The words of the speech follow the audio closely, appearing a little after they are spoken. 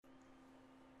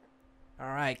All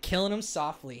right, killing them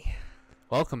softly.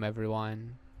 Welcome,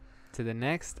 everyone, to the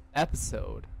next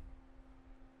episode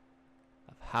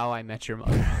of How I Met Your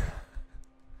Mother.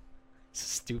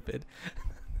 Stupid.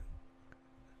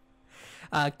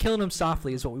 Killing them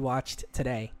softly is what we watched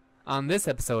today. On this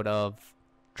episode of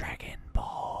Dragon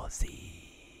Ball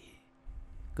Z,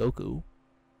 Goku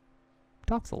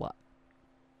talks a lot.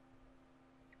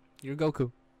 You're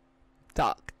Goku.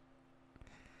 Talk.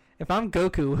 If I'm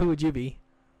Goku, who would you be?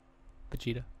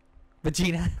 Vegeta.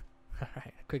 Vegeta. All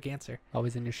right, quick answer.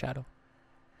 Always in your shadow.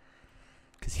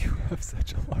 Because you have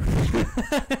such a large...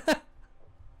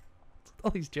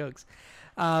 All these jokes.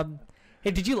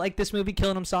 Hey, did you like this movie,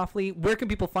 Killing Them Softly? Where can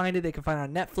people find it? They can find it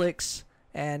on Netflix.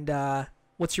 And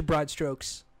what's your broad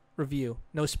strokes review?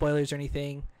 No spoilers or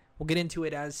anything. We'll get into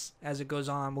it as it goes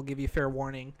on. We'll give you a fair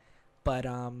warning. But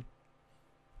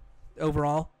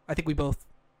overall, I think we both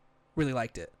really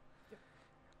liked it.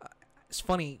 It's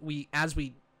funny. You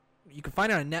can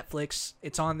find it on Netflix.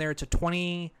 It's on there. It's a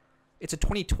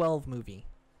 2012 movie,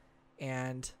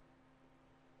 and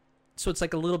so it's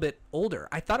like a little bit older.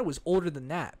 I thought it was older than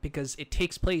that because it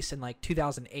takes place in like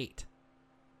 2008.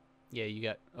 Yeah, you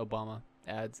got Obama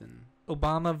ads and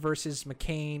Obama versus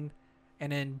McCain,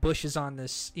 and then Bush is on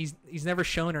this. He's never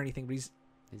shown or anything, but he's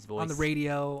his voice on the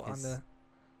radio, his on the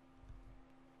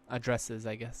addresses,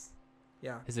 I guess.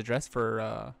 Yeah. His address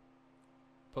for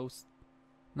post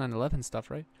 9/11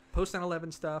 stuff, right? Post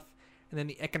 9/11 stuff, and then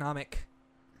the economic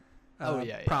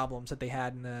problems that they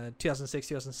had in the 2006,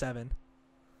 2007.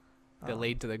 That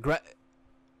led to the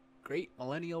great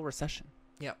millennial recession.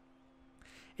 Yep.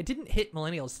 It didn't hit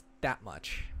millennials that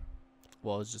much.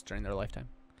 Well, it was just during their lifetime.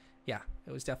 Yeah,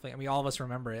 it was definitely. I mean, all of us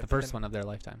remember it. The first one of their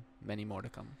lifetime. Many more to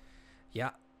come.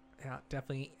 Yeah,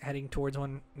 definitely heading towards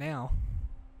one now.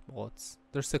 Well,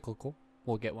 they're cyclical.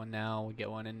 We'll get one now. We'll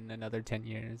get one in another 10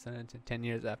 years, and 10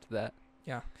 years after that.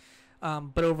 Yeah.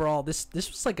 But overall, this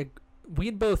was like we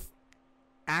had both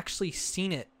actually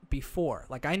seen it before.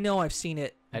 Like, I know I've seen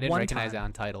it. I didn't recognize it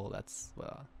on title. That's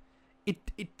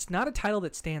It's not a title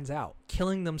that stands out.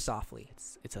 Killing Them Softly.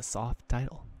 It's a soft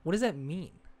title. What does that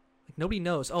mean? Like, nobody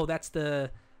knows. Oh, that's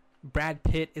the Brad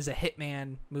Pitt is a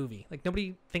hitman movie. Like,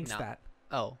 nobody thinks that.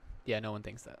 Oh. Yeah, no one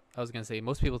thinks that. I was going to say,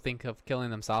 most people think of Killing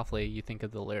Them Softly, you think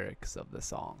of the lyrics of the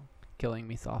song, Killing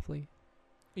Me Softly.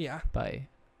 Yeah. By...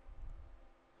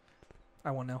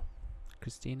 I won't know.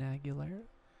 Christina Aguilera?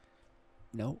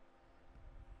 No.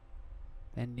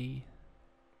 Andy...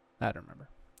 I don't remember.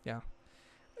 Yeah.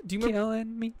 Do you remember...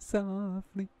 Killing Me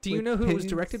Softly. Do you know who it was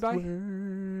directed by?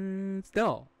 Words.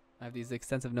 No. I have these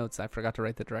extensive notes. I forgot to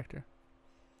write the director.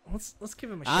 Let's give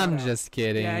him a shout I'm out. just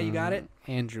kidding. Yeah, you got it?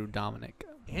 Andrew Dominic.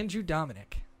 Andrew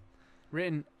Dominic.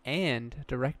 Written and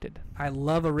directed. I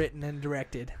love a written and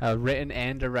directed. Written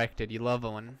and directed. You love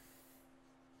one.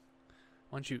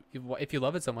 Why don't you? If you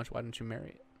love it so much, why don't you marry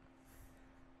it?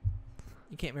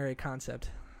 You can't marry a concept.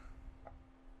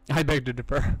 I beg to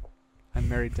differ. I'm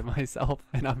married to myself,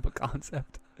 and I'm a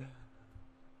concept.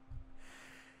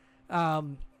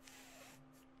 I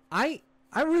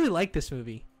really like this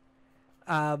movie.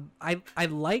 I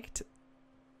liked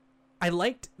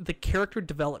the character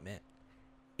development.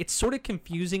 It's sort of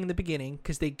confusing in the beginning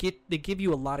because they give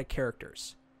you a lot of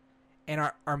characters,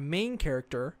 and our main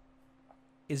character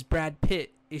is Brad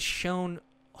Pitt is shown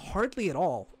hardly at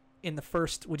all in the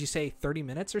first, would you say, 30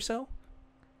 minutes or so,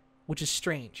 which is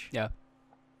strange. Yeah.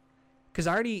 Because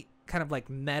I already kind of like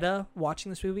meta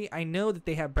watching this movie. I know that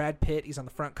they have Brad Pitt. He's on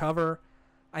the front cover.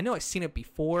 I know I've seen it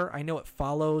before. I know it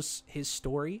follows his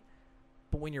story.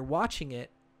 But when you're watching it,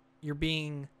 you're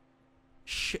being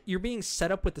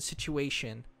set up with the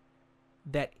situation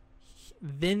that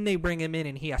then they bring him in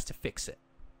and he has to fix it.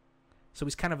 So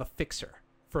he's kind of a fixer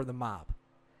for the mob.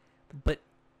 But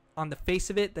on the face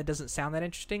of it, that doesn't sound that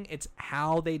interesting. It's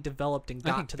how they developed and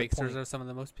got to the point. Fixers are some of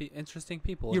the most interesting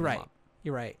people. You're right.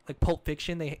 You're right. Like Pulp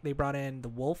Fiction, they brought in the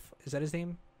Wolf. Is that his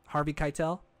name? Harvey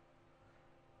Keitel.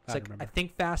 It's like, I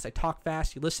think fast, I talk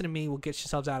fast. You listen to me, we'll get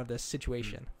yourselves out of this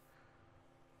situation.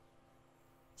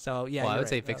 So, yeah. Well, I would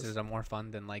say fixers are more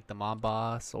fun than like the mob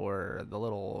boss or the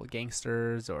little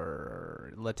gangsters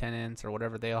or lieutenants or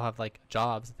whatever. They all have like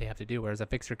jobs that they have to do, whereas a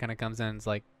fixer kind of comes in and is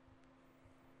like,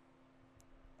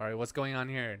 all right, what's going on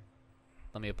here?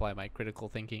 Let me apply my critical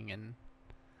thinking and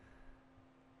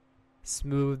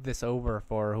smooth this over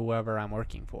for whoever I'm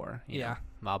working for. You know,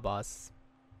 mob boss,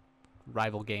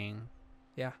 rival gang.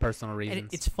 Yeah. Personal reasons.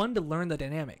 And it's fun to learn the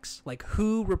dynamics. Like,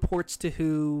 who reports to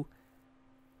who.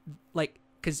 Like,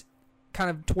 because kind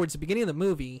of towards the beginning of the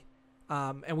movie,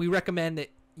 and we recommend that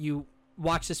you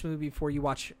watch this movie before you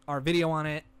watch our video on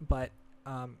it, but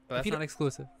But that's not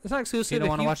exclusive. It's not If exclusive. you don't If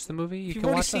want to watch the movie, you if can you've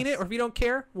already watch seen us. it, or if you don't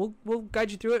care, we'll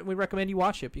guide you through it, and we recommend you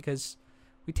watch it because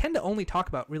we tend to only talk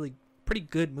about really pretty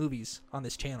good movies on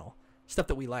this channel, stuff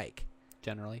that we like.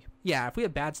 Generally. Yeah, if we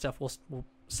have bad stuff, we'll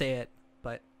say it,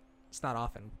 but it's not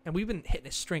often. And we've been hitting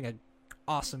a string of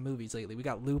awesome movies lately. We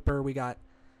got Looper, we got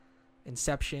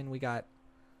Inception, we got.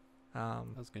 I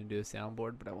was gonna do a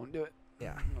soundboard, but I won't do it.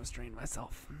 Yeah. I'm gonna strain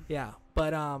myself. Yeah,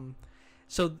 but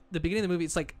so the beginning of the movie,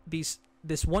 it's like this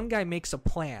one guy makes a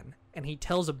plan and he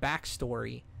tells a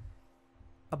backstory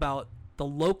about the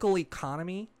local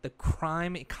economy, the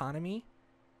crime economy,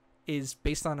 is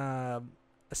based on a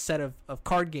set of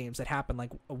card games that happen,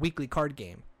 like a weekly card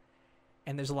game,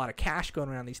 and there's a lot of cash going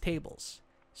around these tables.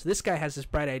 So this guy has this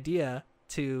bright idea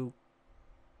to.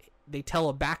 They tell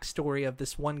a backstory of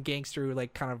this one gangster who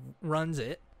like kind of runs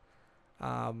it.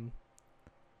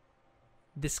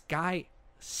 This guy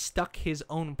stuck his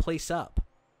own place up.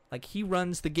 Like he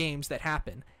runs the games that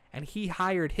happen, and he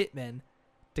hired hitmen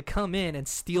to come in and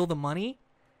steal the money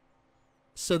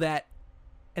so that,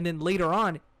 and then later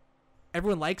on,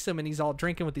 everyone likes him and he's all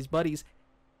drinking with these buddies,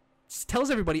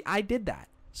 tells everybody, I did that.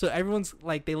 So everyone's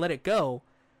like, they let it go,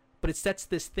 but it sets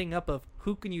this thing up of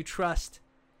who can you trust,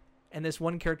 and this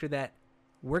one character that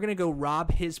we're going to go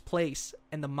rob his place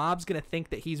and the mob's going to think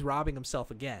that he's robbing himself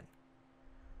again.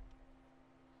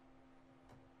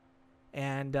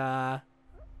 And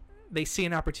they see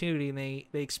an opportunity and they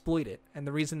exploit it. And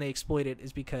the reason they exploit it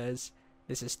is because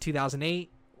this is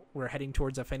 2008. We're heading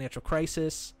towards a financial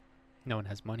crisis. No one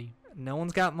has money. No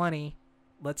one's got money.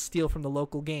 Let's steal from the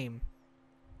local game.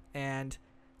 And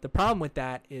the problem with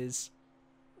that is,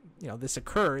 this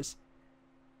occurs.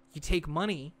 You take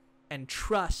money and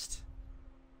trust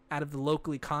out of the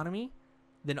local economy,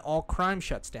 then all crime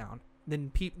shuts down.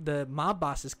 Then the mob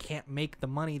bosses can't make the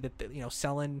money that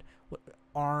selling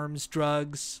arms,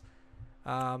 drugs,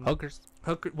 Hookers,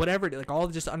 whatever, like all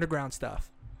just underground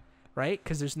stuff, right?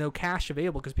 Because there's no cash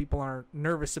available because people are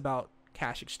nervous about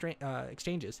cash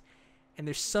exchanges, and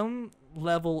there's some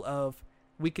level of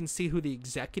we can see who the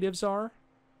executives are.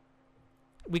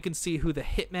 We can see who the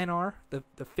hitmen are,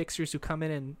 the fixers who come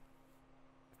in and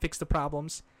fix the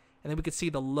problems, and then we could see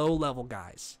the low-level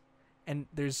guys. And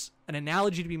there's an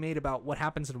analogy to be made about what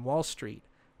happens in Wall Street,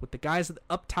 with the guys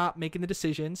up top making the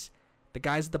decisions, the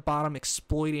guys at the bottom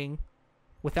exploiting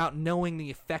without knowing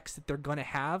the effects that they're going to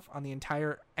have on the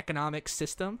entire economic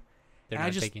system. they're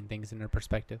And not taking things into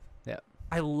perspective. Yeah.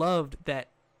 I loved that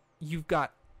you've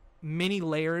got many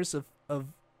layers of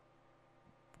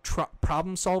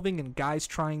problem solving and guys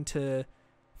trying to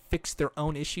fix their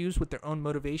own issues with their own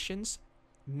motivations,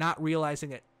 not realizing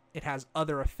that it has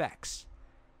other effects.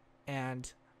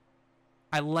 And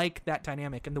I like that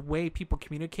dynamic and the way people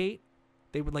communicate.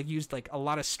 They would use a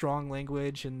lot of strong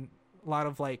language and a lot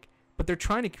of but they're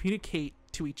trying to communicate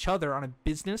to each other on a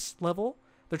business level.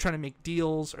 They're trying to make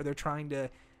deals, or they're trying to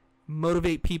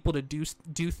motivate people to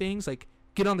do things like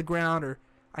get on the ground, or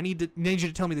I need you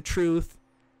to tell me the truth.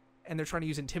 And they're trying to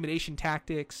use intimidation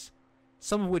tactics,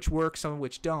 some of which work, some of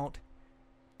which don't,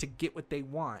 to get what they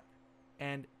want.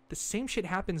 And the same shit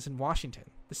happens in Washington.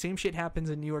 The same shit happens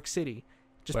in New York City.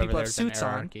 Just Wherever people have there's an suits on,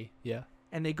 hierarchy. Yeah.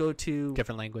 and they go to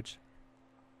Different language.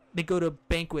 they go to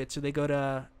banquets, or they go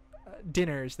to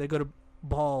dinners, they go to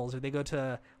balls, or they go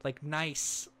to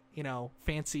nice,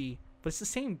 fancy. But it's the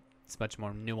same. It's much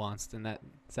more nuanced in that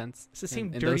sense. It's the same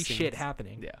in dirty those shit scenes.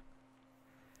 happening. Yeah.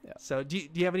 Yeah. So do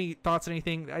you have any thoughts on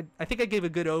anything? I think I gave a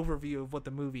good overview of what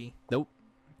the movie. Nope.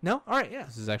 No. All right. Yeah.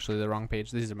 This is actually the wrong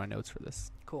page. These are my notes for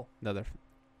this. Cool. Another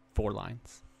 4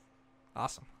 lines.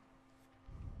 Awesome.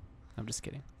 I'm just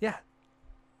kidding. Yeah.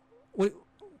 What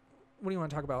do you want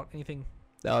to talk about? Anything?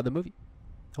 The movie.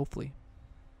 Hopefully.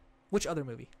 Which other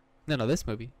movie? No, this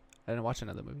movie. I didn't watch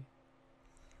another movie.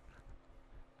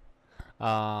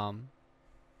 I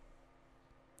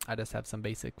just have some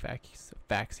basic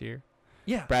facts here.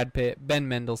 Yeah. Brad Pitt, Ben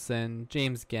Mendelsohn,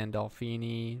 James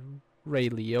Gandolfini, Ray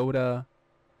Liotta,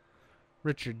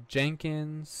 Richard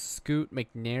Jenkins, Scoot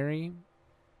McNairy.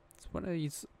 It's one of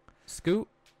these. Scoot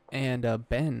and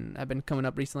Ben have been coming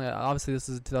up recently. Obviously, this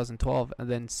is 2012, and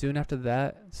then soon after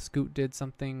that, Scoot did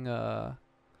something. Burn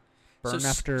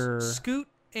After. Scoot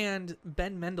and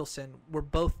Ben Mendelsohn were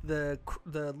both the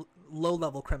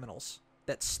low-level criminals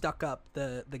that stuck up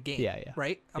the game. Yeah.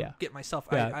 Right? I'm Yeah. getting myself.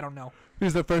 Yeah. I don't know.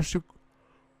 Who's the first two?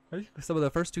 Some of the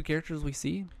first 2 characters we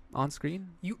see on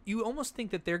screen. You almost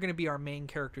think that they're going to be our main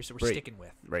characters that we're Right. sticking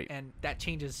with. Right. And that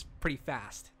changes pretty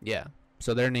fast. Yeah.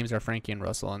 So their names are Frankie and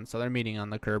Russell, and so they're meeting on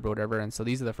the curb or whatever. And so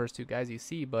these are the first 2 guys you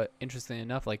see. But interestingly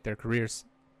enough, their careers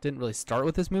didn't really start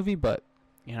with this movie, but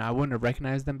I wouldn't have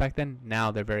recognized them back then. Now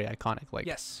they're very iconic.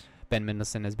 Yes. Ben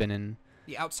Mendelsohn has been in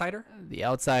The Outsider. The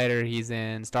Outsider. He's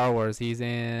in Star Wars. He's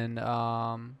in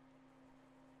another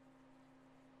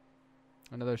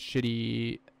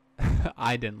shitty.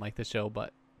 I didn't like the show,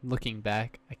 but looking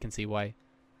back, I can see why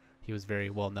he was very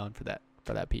well known for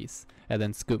that piece. And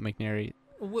then Scoot McNairy.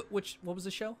 What was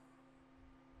the show?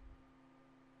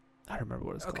 I don't remember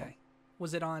what it's called. Okay.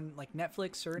 Was it on like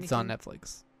Netflix or anything? It's on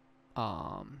Netflix.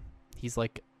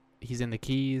 He's in the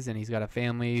Keys, and he's got a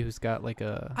family who's got like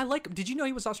a. I like him. Did you know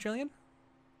he was Australian?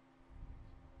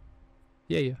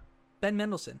 Yeah. Ben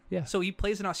Mendelsohn. Yeah. So he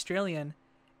plays an Australian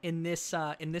in this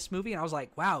movie, and I was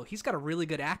like, wow, he's got a really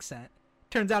good accent.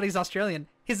 Turns out he's Australian.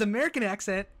 His American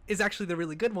accent is actually the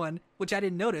really good one, which I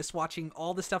didn't notice watching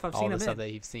all the stuff I've seen him in. All the stuff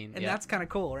that you've seen, and yeah. that's kind of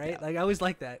cool, right? Yeah. Like I always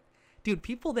like that, dude.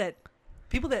 People that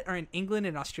are in England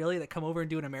and Australia that come over and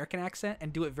do an American accent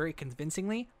and do it very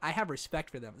convincingly, I have respect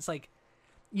for them. It's like,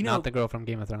 you know, Not the girl from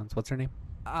Game of Thrones. What's her name?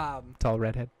 Tall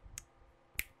redhead.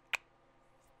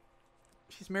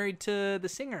 She's married to the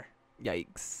singer.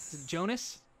 Yikes. Is it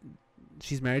Jonas?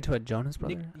 She's married to a Jonas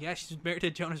brother? Yeah, she's married to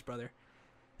a Jonas brother.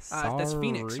 Sorry. That's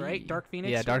Phoenix, right? Dark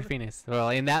Phoenix? Yeah, or Dark whatever? Phoenix. Well,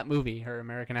 in that movie, her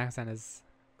American accent is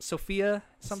Sophia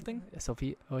something?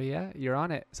 Sophia. Oh yeah, you're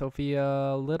on it.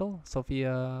 Sophia Little,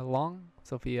 Sophia Long,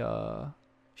 Sophia.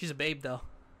 She's a babe though.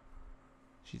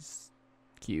 She's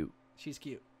cute. She's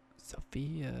cute.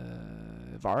 Sophia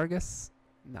Vargas.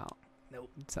 No. Nope.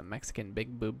 It's a Mexican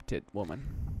big boob tit woman.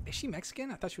 Is she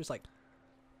Mexican? I thought she was like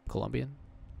Colombian.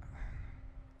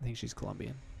 I think she's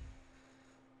Colombian.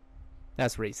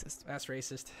 That's racist. That's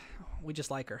racist. We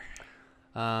just like her.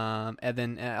 And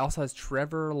then it also has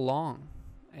Trevor Long,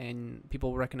 and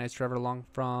people recognize Trevor Long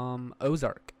from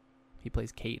Ozark. He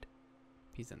plays Cade.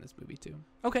 He's in this movie too.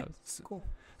 Okay, I was cool.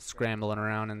 Scrambling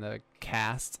around in the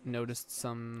cast, noticed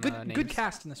some names. Good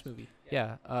cast in this movie.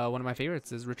 Yeah, one of my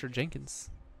favorites is Richard Jenkins.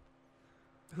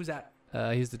 Who's that?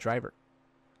 He's the driver,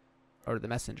 or the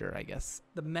messenger, I guess.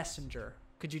 The messenger.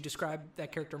 Could you describe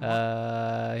that character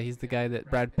more? He's the guy that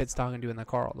Brad Pitt's talking to in the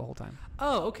car the whole time.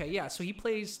 Oh, okay, yeah. So he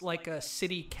plays like a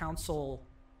city council.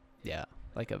 Yeah,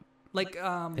 like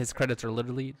his credits are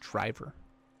literally driver,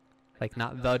 like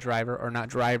not the driver or not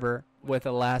driver with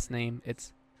a last name.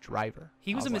 It's driver.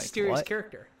 He was a like, mysterious what?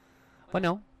 character. But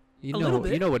no, A little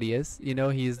bit. you know what he is. You know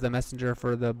he's the messenger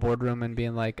for the boardroom and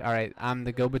being like, all right, I'm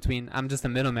the go-between. I'm just a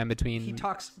middleman between. He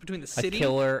talks between the a city.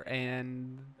 killer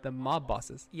and the mob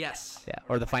bosses. Yes. Yeah,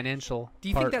 or the financial Do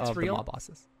you think part that's of real? the mob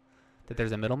bosses. That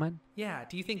there's a middleman. Yeah.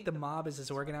 Do you think the mob is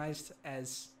as organized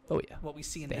as Oh yeah. what we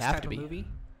see in They this have type to of be. movie?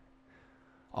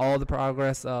 All the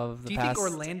progress of the Do you past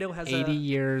think Orlando has 80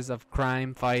 years of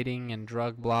crime fighting and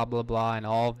drug blah blah blah and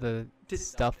all of the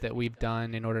stuff that we've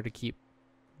done in order to keep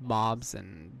mobs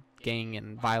and gang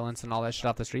and violence and all that shit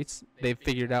off the streets? They've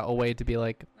figured out a way to be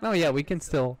like, oh yeah, we can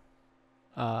still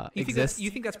exist. You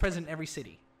think that's present in every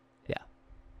city? Yeah.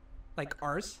 Like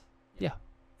ours? Yeah.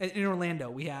 In Orlando,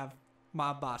 we have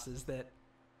mob bosses that.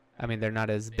 I mean, they're not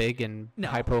as big and No.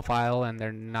 high profile, and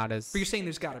they're not as. But you're saying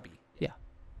there's got to be.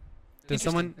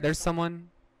 There's someone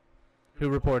who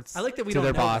reports I like that we to don't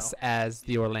their know, boss though. as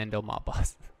the Orlando mob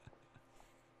boss.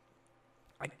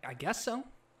 I guess so.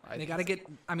 They got to get.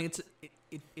 I mean,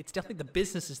 it's definitely the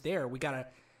business is there. We gotta.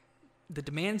 The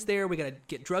demand's there. We gotta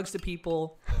get drugs to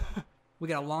people. We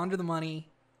gotta launder the money.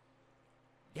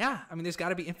 Yeah, I mean, there's got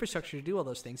to be infrastructure to do all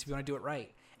those things if you want to do it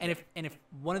right. And if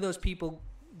one of those people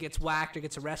gets whacked or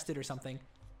gets arrested or something,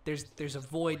 there's a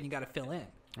void and you got to fill in.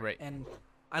 Right. And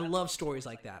I love stories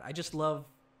like that. I just love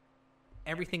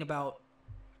everything about.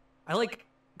 I like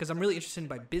because I'm really interested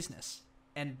by business,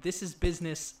 and this is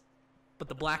business, but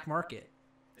the black market.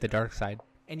 The dark side.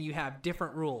 And you have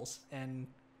different rules, and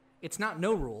it's not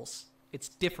no rules, it's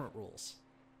different rules.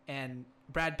 And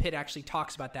Brad Pitt actually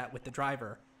talks about that with the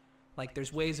driver. Like,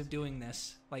 there's ways of doing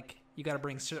this. Like, you got to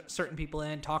bring certain people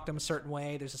in, talk to them a certain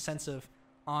way. There's a sense of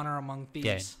honor among thieves.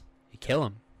 Yeah, you kill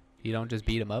them. You don't just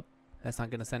beat them up. That's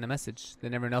not going to send a message.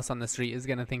 Then everyone else on the street is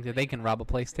going to think that they can rob a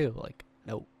place too. Like,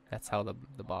 no, that's how the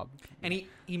mob. And he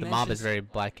the mentions mob is very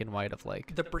black and white of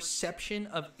like. the perception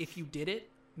of if you did it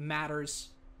matters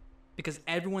because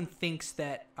everyone thinks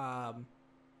that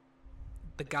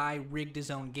the guy rigged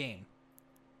his own game.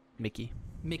 Mickey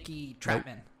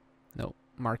Trapman. No,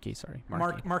 Marky. Sorry,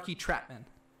 Marky Trapman.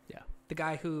 Yeah. The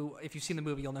guy who, if you've seen the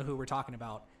movie, you'll know who we're talking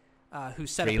about. Who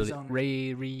set Ray, up his own.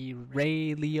 Ray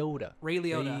Liotta. Ray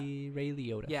Liotta. Ray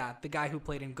Liotta. Yeah, the guy who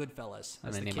played in Goodfellas. I'm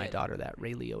as gonna the name my kid. daughter that.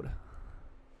 Ray Liotta.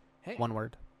 Hey, One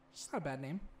word. it's not a bad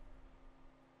name.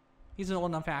 He's an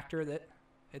old enough actor that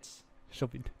it's He'll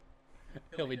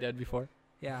be dead before.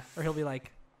 yeah, or he'll be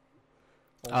like.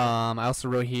 older. I also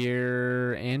wrote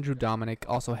here Andrew Dominic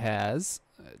also has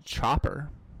Chopper.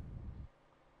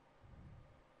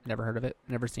 Never heard of it.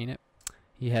 Never seen it.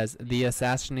 He has The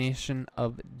Assassination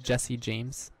of Jesse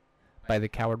James by the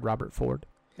coward Robert Ford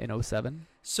in '07.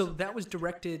 So that was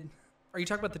directed. Are you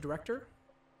talking about the director?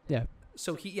 Yeah.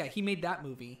 So he made that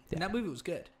movie, and Yeah. that movie was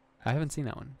good. I haven't seen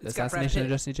that one. The It's got Brad Assassination of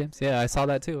Pitt. Jesse James? Yeah, I saw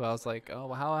that too. I was like, oh,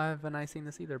 well, how haven't I seen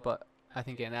this either? But I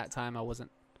think in that time I wasn't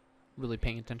really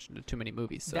paying attention to too many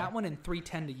movies. So That one and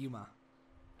 310 to Yuma.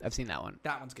 I've seen that one.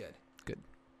 That one's good. Good.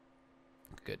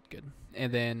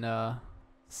 And then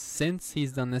since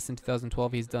he's done this in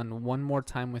 2012, he's done One More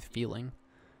Time with Feeling.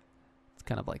 It's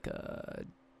kind of like a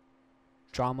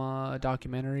drama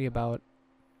documentary about,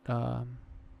 or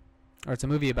it's a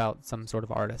movie about some sort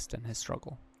of artist and his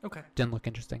struggle. Okay. Didn't look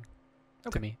interesting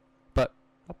Okay. to me, but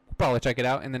I'll probably check it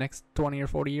out in the next 20 or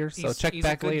 40 years. So check he's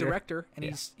back a good later. director, and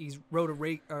Yeah. he's wrote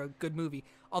a good movie.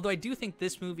 Although I do think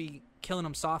this movie, Killing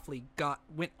Him Softly,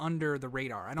 went under the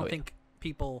radar. I don't Oh, yeah. think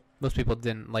people. Most people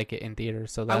didn't like it in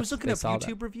theaters, so that's, I was looking they up saw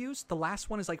YouTube reviews. The last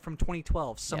one is like from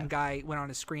 2012. Some Yeah. guy went on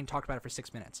his screen, talked about it for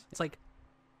 6 minutes. It's like,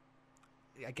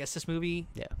 I guess this movie.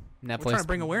 That. Yeah, Netflix trying to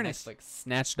bring awareness. Netflix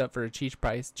snatched it up for a cheap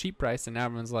price, and now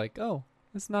everyone's like, oh,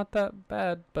 it's not that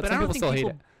bad. But I some don't people think still hate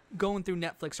people it. going through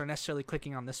Netflix are necessarily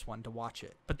clicking on this one to watch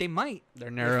it, but they might.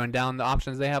 They're narrowing down the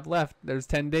options they have left. There's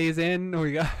 10 days in.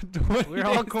 We got 20 We're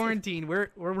all days. quarantined. We're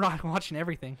not watching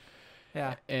everything.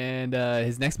 Yeah. And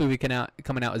his next movie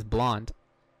coming out is Blonde,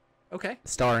 Okay.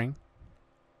 starring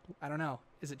I don't know.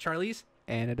 Is it Charlize?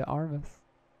 Anna de Armas.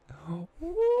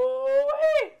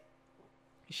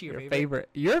 Is she your Your favorite? favorite.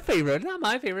 Your favorite. Not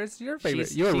my favorite. It's your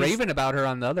favorite. You were she's- raving about her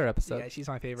on the other episode. Yeah, she's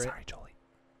my favorite. Sorry, Jolie.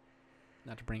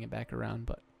 Not to bring it back around,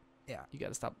 but Yeah. you got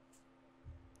to stop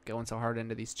going so hard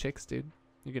into these chicks, dude.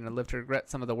 You're going to live to regret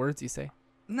some of the words you say.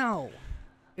 No,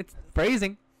 it's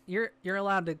Phrasing. you're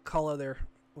allowed to call other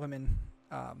women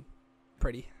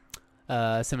pretty.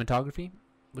 Cinematography,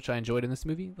 which I enjoyed in this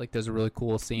movie. Like, there's a really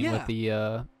cool scene Yeah. with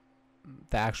the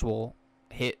actual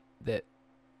hit that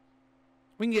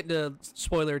We can get into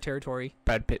spoiler territory.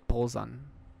 Brad Pitt pulls on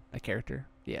a character.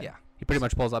 Yeah. Yeah. He pretty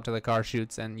much pulls up to the car,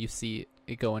 shoots, and you see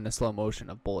it go into slow motion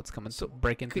of bullets coming, So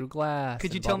breaking could- through glass.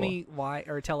 Could you and blah, tell blah. me why,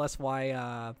 or tell us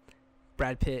why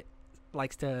Brad Pitt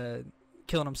likes to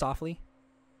Killing Him Softly?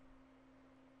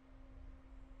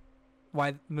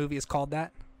 Why the movie is called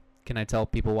that? Can I tell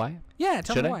people why? Yeah,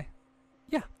 tell Should me I? why.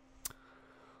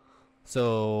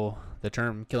 So the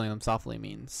term killing them softly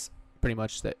means pretty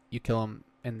much that you kill them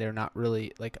and they're not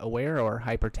really like aware or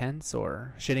hypertense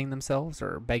or shitting themselves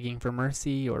or begging for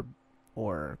mercy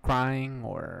or crying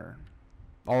or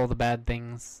all the bad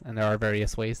things. And there are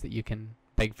various ways that you can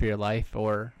beg for your life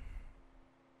or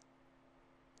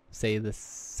say the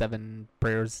 7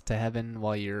 prayers to heaven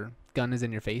while your gun is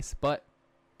in your face. But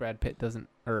Brad Pitt doesn't,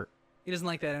 or He doesn't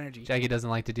like that energy. Jackie doesn't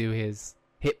like to do his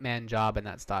hitman job in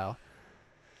that style.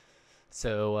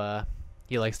 So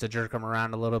he likes to jerk them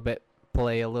around a little bit,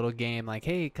 play a little game like,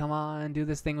 hey, come on, do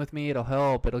this thing with me. It'll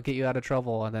help. It'll get you out of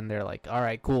trouble. And then they're like, all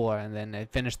right, cool. And then they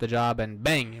finish the job and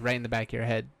bang, right in the back of your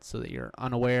head so that you're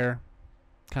unaware,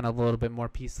 kind of a little bit more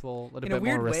peaceful, a little In a bit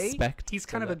weird more way, respect. he's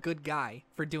kind of a good guy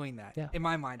for doing that. Yeah. In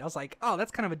my mind, I was like, oh,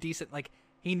 that's kind of a decent. Like,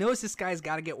 he knows this guy's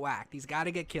got to get whacked. He's got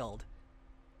to get killed,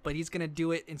 but he's gonna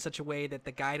do it in such a way that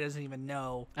the guy doesn't even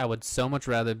know. I would so much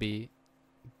rather be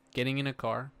getting in a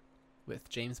car with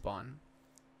James Bond,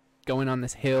 going on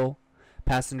this hill,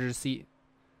 passenger seat,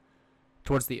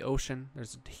 towards the ocean.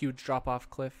 There's a huge drop-off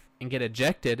cliff, and get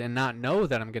ejected and not know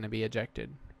that I'm going to be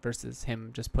ejected, versus him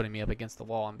just putting me up against the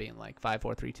wall and being like 5,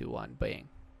 4, 3, 2, 1, bang.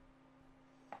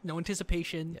 No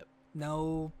anticipation. Yep.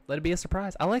 No. Let it be a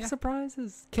surprise. I like Yeah.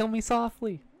 surprises. Kill me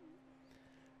softly.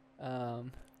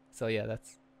 So yeah,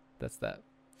 that's that.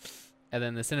 And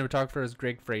then the cinematographer is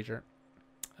Greg Fraser.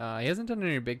 He hasn't done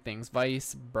any big things.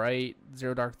 Vice, Bright,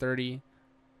 Zero Dark 30,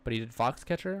 but he did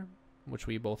Foxcatcher, which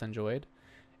we both enjoyed.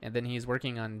 And then he's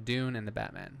working on Dune and the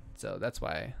Batman. So that's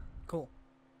why Cool.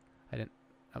 I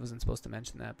wasn't supposed to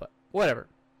mention that, but whatever.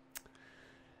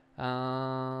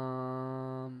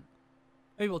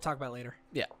 Maybe we'll talk about it later.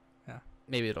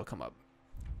 Maybe it'll come up.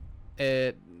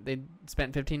 They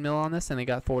spent 15 mil on this and they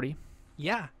got 40.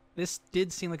 Yeah, this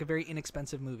did seem like a very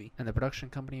inexpensive movie. And the production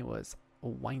company was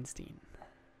Weinstein.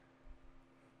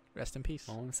 Rest in peace.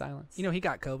 Long silence. You know, he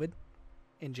got COVID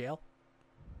in jail.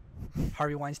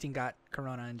 Harvey Weinstein got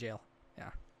corona in jail. Yeah,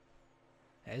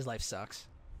 his life sucks.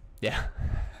 Yeah.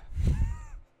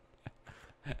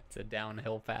 It's a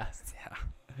downhill fast.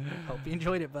 Yeah. Hope you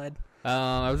enjoyed it, bud.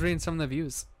 I was reading some of the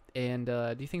views, and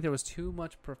do you think there was too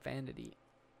much profanity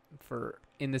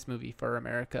in this movie for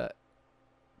America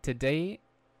today,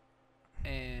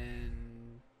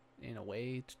 and in a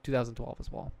way 2012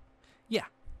 as well?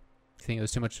 You think it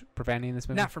was too much profanity in this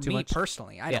movie? Not for too me much?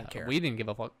 personally. I Yeah, don't care. We didn't give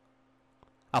a fuck.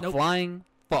 A Nope. flying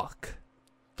fuck.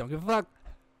 Don't give a fuck.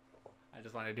 I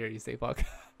just wanted to hear you say fuck.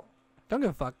 Don't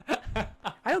give a fuck.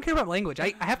 I don't care about language.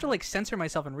 I have to like censor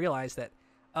myself and realize that,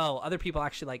 oh, other people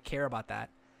actually like care about that.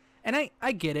 And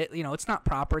I get it. You know, it's not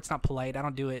proper. It's not polite. I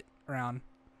don't do it around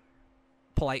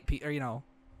polite people, or, you know,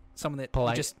 someone that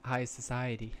Polite just, high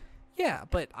society. yeah,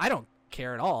 but I don't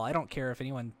care at all. I don't care if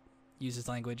anyone uses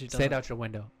language. Say it doesn't- out your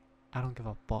window. I don't give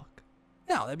a fuck.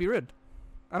 No, that'd be rude.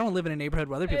 I don't live in a neighborhood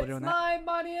where other people are doing that. my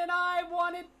money and I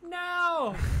want it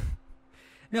now.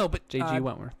 No, but J.G.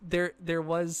 Wentworth. there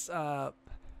was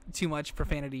too much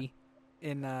profanity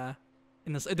in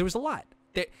this. There was a lot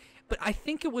there, but I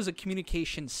think it was a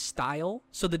communication style.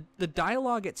 So the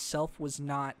dialogue itself was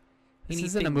not. This anything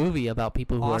isn't a movie about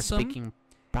people who awesome. are speaking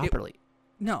properly.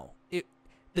 No,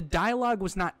 the dialogue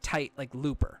was not tight like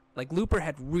Looper. Like Looper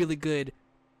had really good.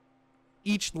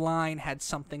 Each line had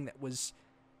something that was.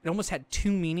 It almost had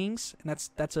two meanings, and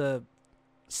that's a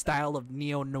style of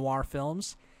neo-noir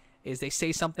films. Is they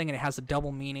say something and it has a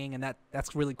double meaning, and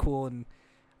that's really cool and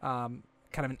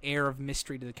kind of an air of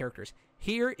mystery to the characters.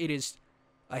 Here it is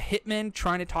a hitman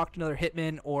trying to talk to another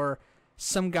hitman, or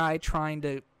some guy trying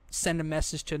to send a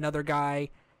message to another guy,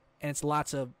 and it's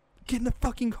lots of get in the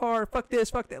fucking car, fuck this,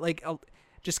 fuck that, like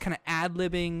just kind of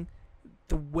ad-libbing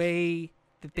the way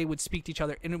that they would speak to each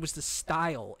other, and it was the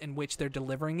style in which they're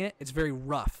delivering it. It's very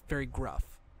rough, very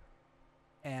gruff,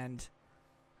 and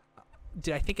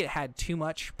did I think it had too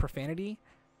much profanity?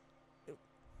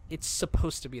 It's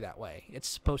supposed to be that way. It's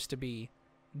supposed to be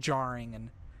jarring, and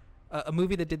a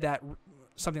movie that did that,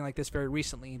 something like this very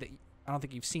recently that I don't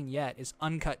think you've seen yet, is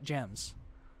Uncut Gems.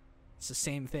 It's the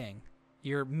same thing.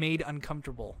 You're made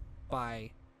uncomfortable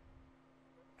by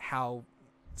how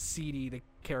seedy the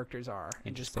characters are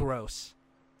and just Interesting. gross.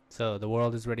 So the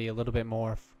world is ready a little bit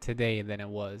more today than it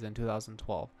was in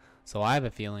 2012. So I have a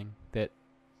feeling that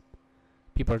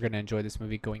people are going to enjoy this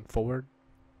movie going forward,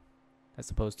 as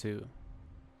opposed to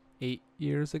 8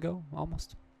 years ago,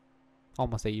 almost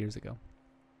 8 years ago,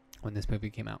 when this movie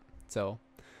came out. So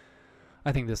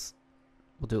I think this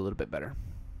will do a little bit better.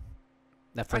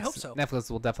 Netflix, I hope so. Netflix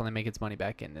will definitely make its money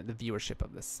back in the viewership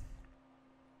of this.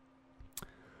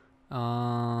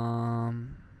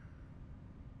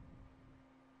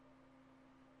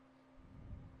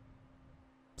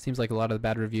 Seems like a lot of the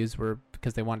bad reviews were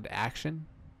because they wanted action.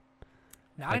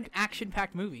 Not Like- an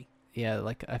action-packed movie. Yeah,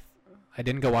 like I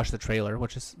didn't go watch the trailer,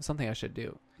 which is something I should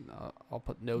do. I'll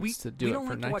put notes to do we it don't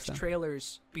for like to next watch time.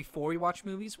 trailers before we watch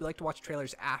movies. We like to watch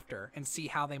trailers after and see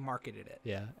how they marketed it.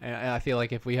 Yeah, and I feel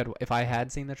like if I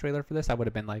had seen the trailer for this, I would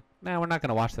have been like, nah, we're not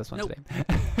gonna watch this one Nope. today,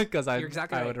 because You're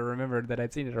exactly I right. would have remembered that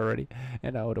I'd seen it already,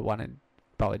 and I would have wanted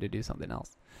probably to do something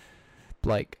else.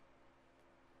 Like,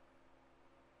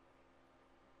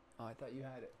 oh, I thought you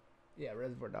had it. Yeah,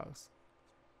 Reservoir Dogs.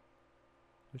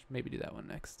 We should maybe do that one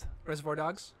next. Reservoir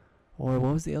Dogs. Or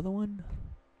what was the other one?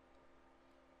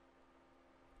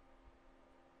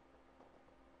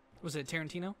 Was it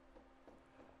Tarantino?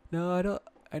 No, I don't.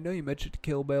 I know you mentioned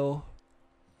Kill Bill,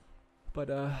 but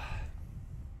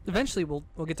Eventually, we'll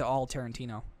get to all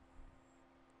Tarantino.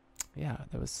 yeah,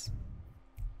 that was.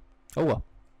 Oh well,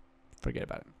 forget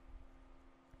about it.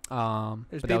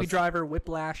 There's but that Baby was- Driver,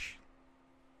 Whiplash.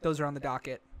 Those are on the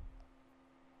docket.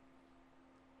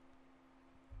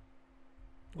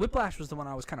 Whiplash was the one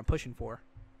I was kind of pushing for.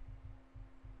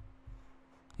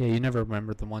 Yeah, you never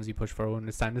remember the ones you push for when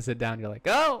it's time to sit down. You're like,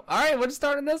 oh, all right, we're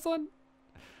starting this one.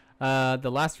 The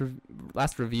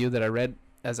last review that I read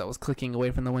as I was clicking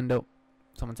away from the window,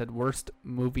 someone said worst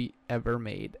movie ever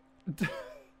made.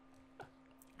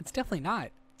 It's definitely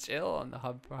not. Chill on the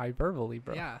hyperbole,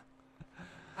 bro. Yeah.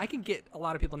 I can get a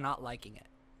lot of people not liking it,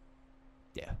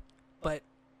 Yeah. but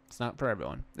It's not for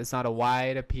everyone. It's not a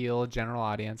wide appeal general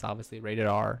audience. Obviously, rated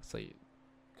R, so you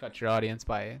cut your audience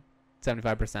by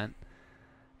 75%,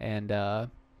 and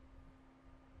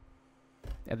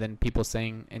then people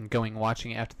saying and going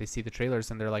watching it after they see the trailers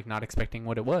and they're like not expecting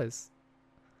what it was,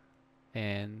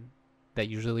 and that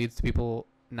usually leads to people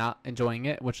not enjoying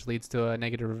it, which leads to a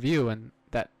negative review, and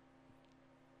that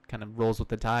kind of rolls with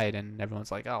the tide, and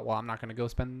everyone's like, oh well, I'm not going to go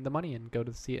spend the money and go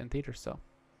to see it in theaters. So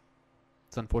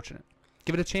it's unfortunate.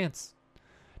 Give it a chance.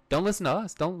 Don't listen to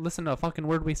us. Don't listen to a fucking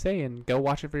word we say, and go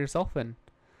watch it for yourself and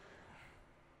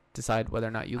decide whether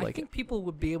or not you I like think it. people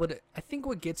would be able to. I think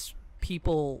what gets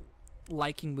people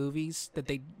liking movies that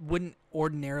they wouldn't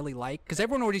ordinarily like, because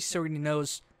everyone already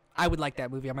knows I would like that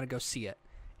movie. I'm gonna go see it.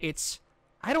 It's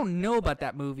I don't know about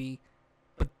that movie,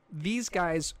 but these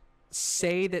guys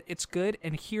say that it's good,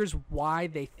 and here's why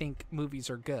they think movies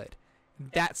are good.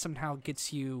 that somehow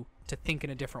gets you to think in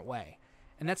a different way.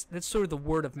 And that's sort of the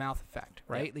word of mouth effect,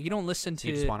 right? Yeah. Like, you don't listen to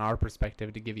You just want our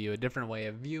perspective to give you a different way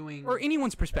of viewing, or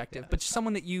anyone's perspective, but just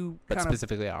someone that you but kind of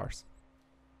specifically ours.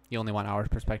 You only want our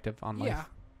perspective on life. yeah.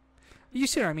 You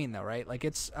see what I mean, though, right? Like,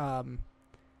 it's I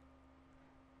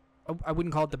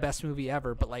wouldn't call it the best movie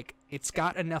ever, but like it's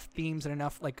got enough themes and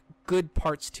enough like good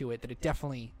parts to it that it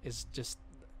definitely is just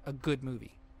a good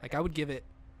movie. Like, I would give it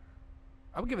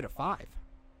a 5.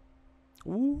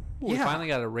 Ooh, we Yeah. finally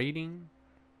got a rating.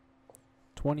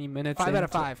 20 minutes. 5 out of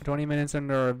into- 5. 20 minutes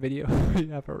under our video. We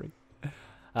have a rating.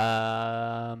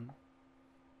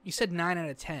 You said 9 out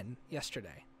of 10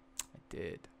 yesterday, I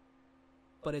did.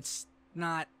 but it's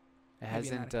not. It Maybe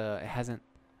hasn't. It hasn't.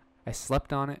 I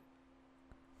slept on it.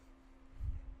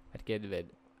 I'd give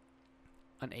it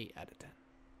an 8 out of 10.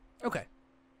 Okay,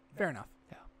 fair enough.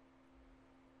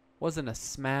 Wasn't a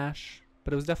smash,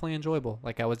 but it was definitely enjoyable.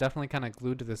 Like, I was definitely kind of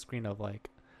glued to the screen of like,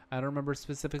 I don't remember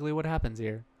specifically what happens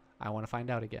here. I want to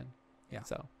find out again. Yeah.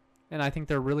 So, and I think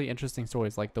they're really interesting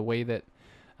stories. Like the way that,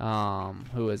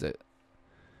 who is it?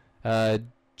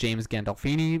 James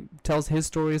Gandolfini tells his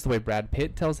stories. The way Brad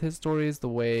Pitt tells his stories. The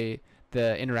way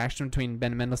the interaction between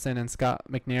Ben Mendelsohn and Scott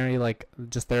McNairy. Like,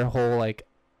 just their whole like,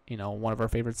 one of our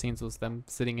favorite scenes was them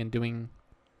sitting and doing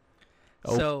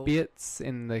So, opiates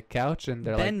in the couch, and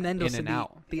they're Ben like Mendelsohn, in and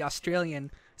out. the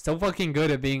Australian, So fucking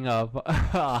good at being a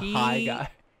high guy.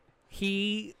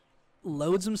 he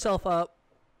loads himself up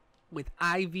with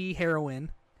IV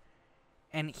heroin,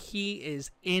 and he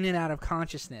is in and out of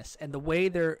consciousness. And the way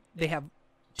they have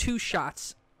 2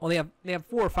 shots. Well, they have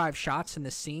 4 or 5 shots in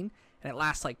this scene, and it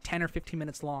lasts like 10 or 15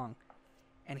 minutes long.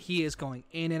 And he is going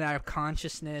in and out of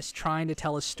consciousness, trying to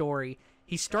tell a story.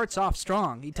 He starts off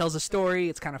strong. He tells a story.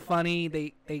 It's kind of funny.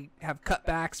 They have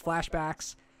cutbacks,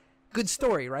 flashbacks. Good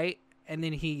story, right? And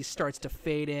then he starts to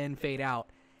fade in, fade out.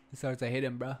 He starts to hit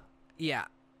him, bro. Yeah.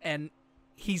 And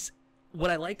what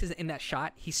I liked is in that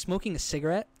shot, he's smoking a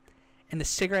cigarette, and the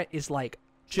cigarette is like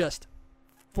just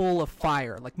full of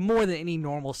fire, like more than any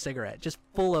normal cigarette, just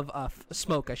full of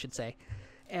smoke, I should say.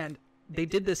 And they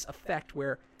did this effect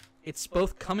where it's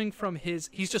both coming from he's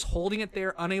just holding it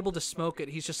there, unable to smoke it.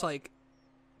 He's just like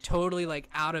totally like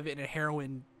out of it in a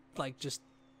heroin, like just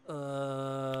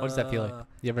What does that feel like?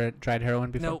 You ever tried heroin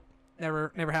before? Nope,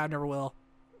 never have, never will.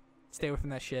 Stay away from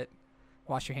that shit.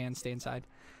 Wash your hands, stay inside.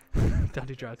 Don't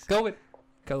do drugs.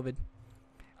 COVID.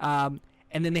 And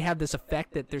then they have this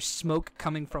effect that there's smoke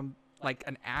coming from like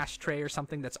an ashtray or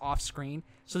something that's off screen.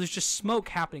 So there's just smoke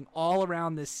happening all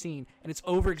around this scene, and it's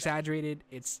over exaggerated.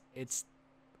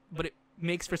 But it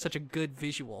makes for such a good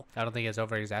visual. I don't think it's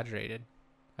over exaggerated.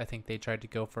 I think they tried to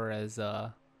go for as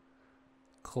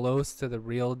close to the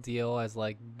real deal as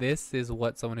like, this is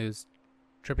what someone who's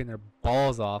tripping their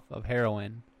balls off of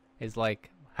heroin is like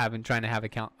trying to have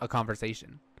a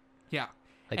conversation. Yeah.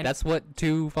 Like, And that's what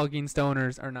 2 fucking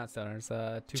stoners, or not stoners,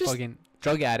 2 Just- fucking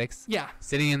drug addicts Yeah.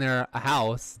 sitting in a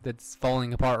house that's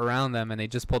falling apart around them, and they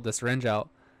just pulled the syringe out.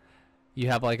 You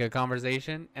have like a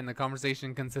conversation, and the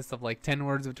conversation consists of like 10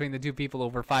 words between the 2 people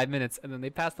over 5 minutes, and then they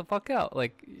pass the fuck out.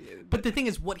 Like, But the thing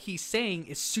is, what he's saying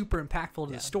is super impactful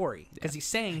to Yeah. the story, because he's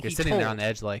saying you're he sitting told. there on the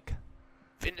edge, like,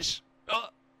 finish.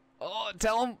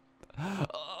 Tell him.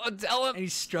 Tell And him.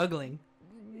 he's struggling.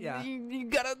 Yeah. You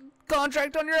got a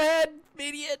contract on your head,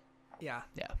 idiot. Yeah.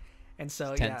 Yeah. And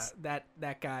so, It's yeah, tense.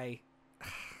 that guy,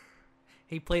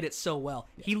 he played it so well.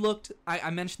 Yeah. He looked, I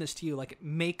mentioned this to you, like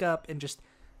makeup and just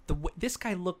this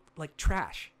guy looked like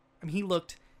trash. I mean, he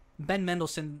looked, Ben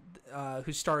Mendelsohn,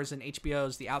 who stars in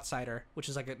HBO's The Outsider, which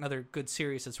is like another good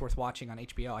series that's worth watching on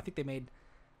HBO. I think they made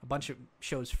a bunch of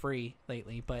shows free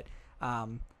lately, but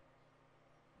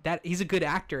that he's a good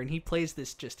actor, and he plays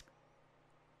this just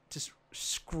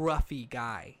scruffy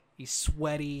guy. He's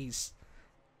sweaty. He's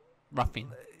Ruffian.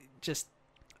 just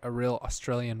A real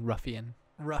Australian ruffian.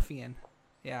 ruffian.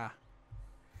 Yeah.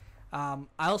 I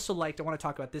also I want to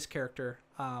talk about this character,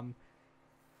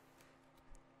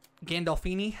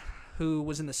 Gandolfini, who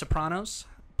was in The Sopranos,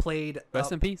 played.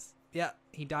 Rest in peace. Yeah,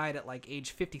 he died at like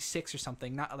age 56 or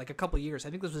something, not like a couple years. I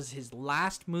think this was his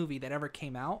last movie that ever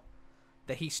came out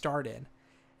that he starred in.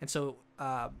 And so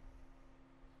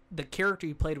the character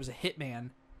he played was a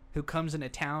hitman who comes into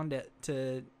town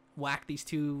to whack these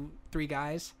 2-3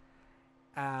 guys.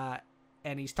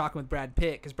 And he's talking with Brad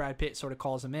Pitt, because Brad Pitt sort of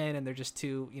calls him in, and they're just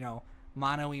two,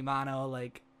 mano-y-mano,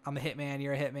 like, I'm a hitman,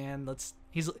 you're a hitman.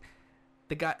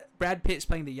 The guy, Brad Pitt is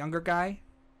playing the younger guy,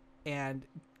 and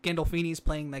Gandolfini's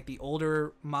playing like the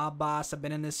older mob boss. I've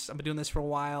been doing this for a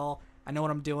while. I know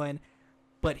what I'm doing.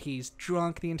 But he's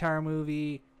drunk the entire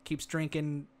movie, keeps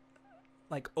drinking,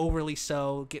 like overly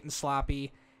so, getting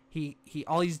sloppy, He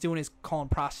all he's doing is calling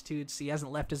prostitutes. He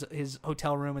hasn't left his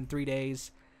hotel room in 3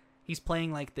 days. He's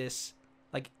playing like this,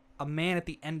 like a man at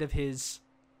the end of his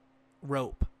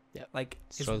rope. Yep. Like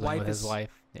his Struggling wife with is his wife.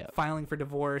 Yep. filing for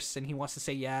divorce, and he wants to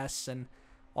say yes, and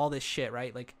all this shit,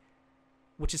 right? Like,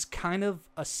 which is kind of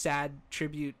a sad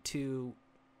tribute to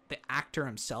the actor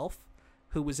himself,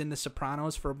 who was in The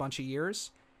Sopranos for a bunch of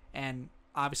years, and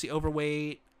obviously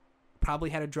overweight, probably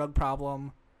had a drug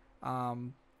problem.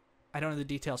 I don't know the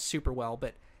details super well,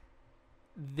 but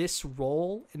this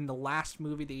role in the last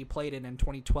movie that he played in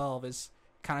 2012 is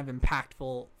kind of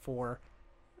impactful for.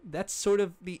 That's sort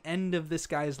of the end of this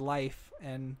guy's life,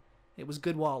 and it was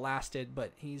good while it lasted,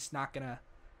 but he's not gonna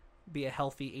be a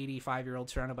healthy 85-year-old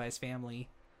surrounded by his family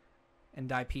and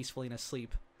die peacefully in his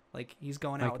sleep. Like, he's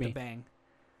going out Like with me. a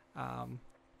bang.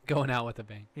 Going out with a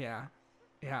bang. Yeah.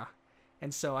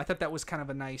 And so I thought that was kind of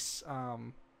a nice,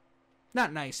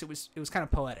 not nice. It was kind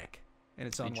of poetic in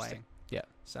its own way. Interesting. Yeah.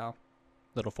 So,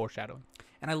 Little foreshadowing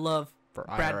and I love for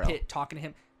Brad IRL. Pitt talking to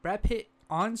him. Brad Pitt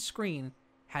on screen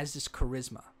has this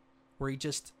charisma where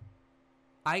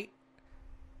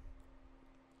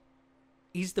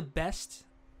he's the best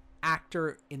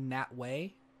actor in that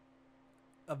way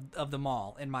of them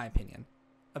all, in my opinion.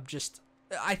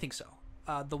 I think so.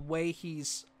 The way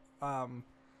he's,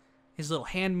 his little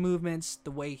hand movements,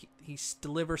 the way he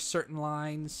delivers certain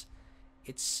lines,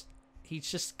 he's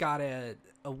just got a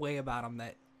way about him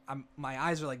that my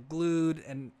eyes are like glued,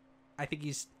 and I think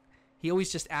he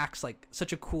always just acts like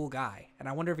such a cool guy, and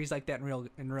I wonder if he's like that in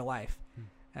real life,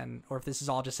 or if this is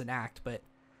all just an act. But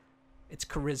it's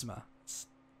charisma.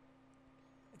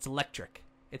 It's electric.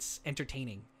 It's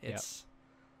entertaining. It's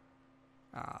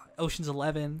Ocean's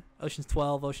 11, Ocean's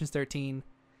 12, Ocean's 13.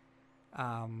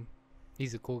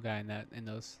 He's a cool guy in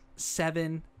those.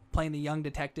 7, playing the young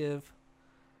detective.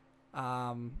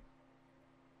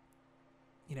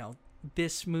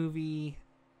 This movie,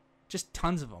 just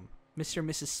tons of them. Mr. and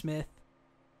Mrs. Smith,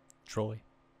 Troy.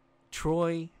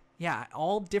 Yeah,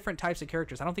 all different types of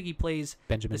characters. I don't think he plays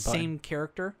Benjamin the Button. same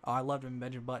character. Oh, I loved him in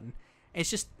Benjamin Button. It's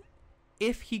just,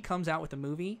 if he comes out with a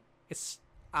movie,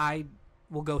 I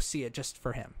will go see it just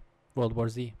for him. World War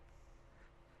Z.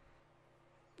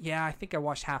 Yeah, I think I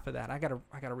watched half of that. I gotta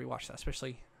rewatch that,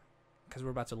 especially because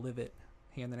we're about to live it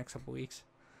here in the next couple weeks.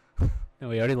 No,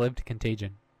 we already lived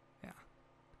Contagion. Yeah.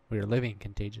 We were living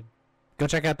Contagion. Go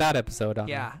check out that episode on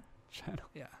Yeah. the channel.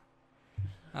 Yeah.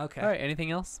 Okay. All right.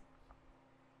 Anything else?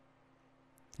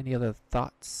 Any other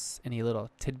thoughts? Any little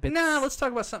tidbits? Nah, let's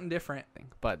talk about something different.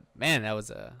 But man,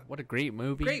 what a great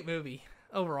movie. Great movie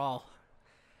overall.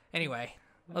 Anyway,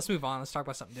 let's move on. Let's talk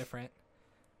about something different.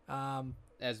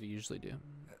 As we usually do.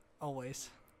 Always.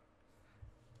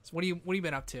 So what you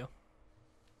been up to?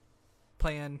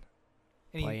 Playing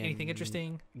anything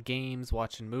interesting? Games,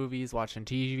 watching movies, watching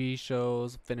TV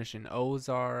shows, finishing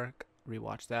Ozark.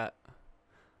 Rewatch that.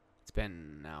 It's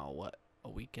been now a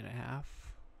week and a half,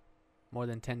 more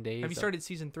than 10 days. Have you started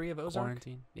season 3 of Ozark?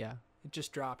 Quarantine? Yeah, It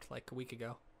just dropped like a week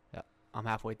ago. yeah. I'm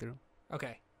halfway through.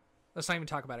 Okay, let's not even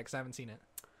talk about it because I haven't seen it.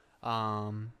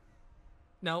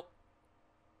 Nope.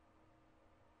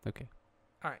 Okay.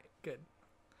 All right, good.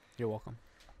 You're welcome.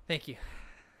 Thank you.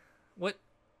 What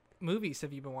movies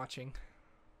have you been watching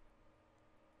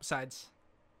besides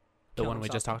The Kill one we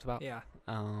Himself? just talked about. Yeah.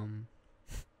 I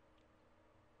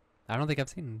don't think I've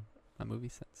seen a movie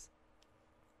since.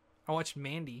 I watched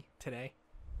Mandy today.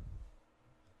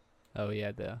 Oh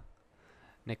yeah, the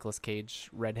Nicolas Cage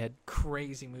redhead,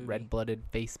 Crazy movie. red-blooded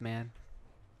face man.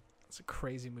 It's a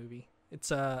crazy movie.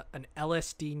 It's an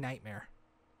LSD nightmare.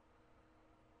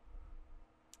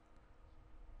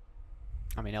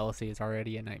 I mean, LSD is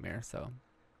already a nightmare, so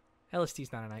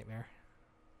LSD's not a nightmare.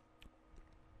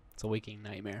 it's a waking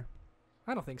nightmare.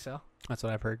 I don't think so. That's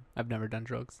what I've heard. I've never done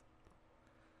drugs.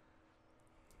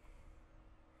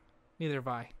 Neither have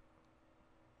I.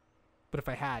 But if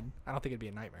I had, I don't think it'd be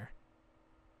a nightmare.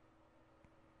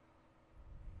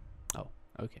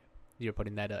 Okay. You're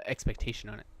putting that expectation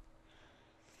on it.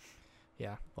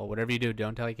 Yeah. Well, whatever you do,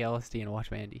 don't take LSD and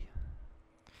watch Mandy.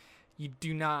 You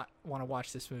do not want to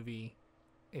watch this movie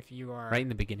if you are... Right in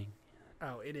the beginning.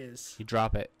 Oh, it is. You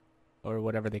drop it, or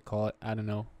whatever they call it. I don't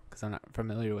know, because I'm not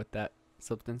familiar with that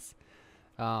substance.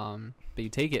 But you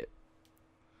take it,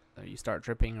 or you start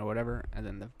tripping or whatever, and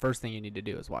then the first thing you need to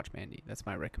do is watch Mandy. That's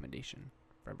my recommendation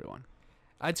for everyone.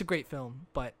 It's a great film,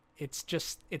 but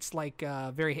it's like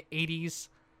very 80s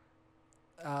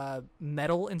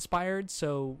metal inspired.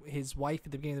 So his wife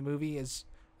at the beginning of the movie is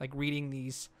like reading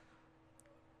these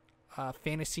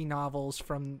fantasy novels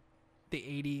from the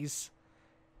 80s,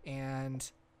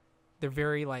 and they're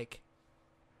very like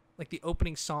the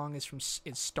opening song is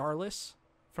Starless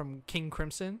from King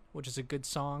Crimson, which is a good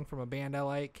song from a band I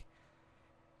like.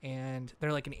 And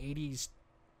they're like an 80s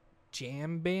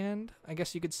jam band, I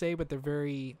guess you could say, but they're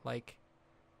very like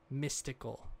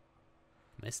mystical.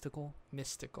 Mystical.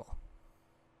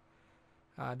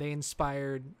 They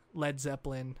inspired Led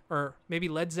Zeppelin, or maybe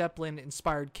Led Zeppelin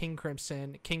inspired King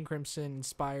Crimson. King Crimson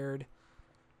inspired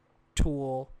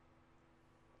Tool.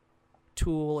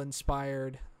 Tool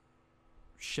inspired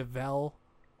Chevelle.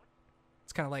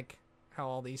 It's kind of like how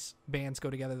all these bands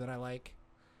go together that I like.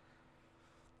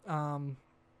 And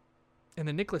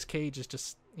then Nicolas Cage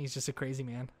is he's just a crazy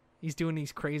man. He's doing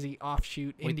these crazy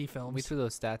offshoot indie films. We threw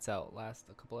those stats out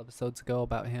a couple episodes ago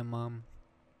about him.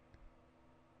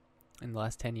 In the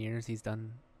last 10 years, he's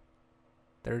done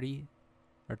 30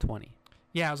 or 20.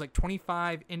 Yeah, it was like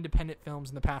 25 independent films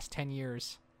in the past 10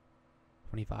 years.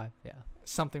 25, yeah.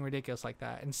 Something ridiculous like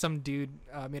that. And some dude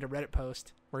made a Reddit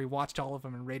post where he watched all of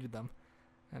them and rated them.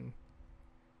 And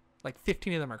like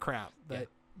 15 of them are crap. But yeah.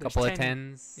 there's Couple 10, of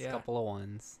tens, yeah. Couple of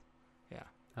ones. Yeah.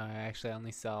 Actually, I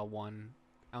only saw one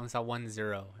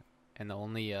 0, and the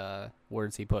only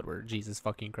words he put were Jesus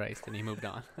fucking Christ, and he moved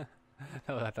on.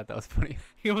 I thought that was funny.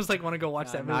 You almost like want to go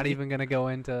watch that movie. Not even gonna go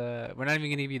into. We're not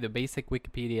even gonna give you the basic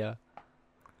Wikipedia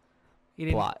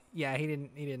plot. Yeah, he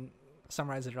didn't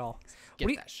summarize it at all.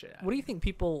 Get that shit out. What do you think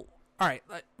people? All right,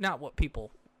 not what people.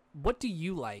 What do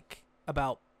you like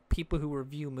about people who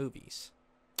review movies?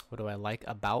 What do I like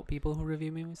about people who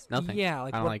review movies? Nothing. Yeah,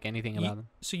 like I don't like anything about them.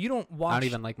 So you don't watch. I don't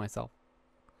even like myself.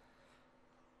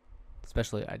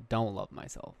 Especially, I don't love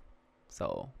myself.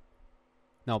 So,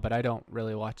 no, but I don't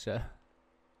really watch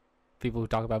people who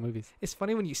talk about movies. It's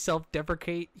funny when you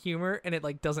self-deprecate humor and it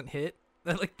like doesn't hit.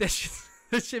 That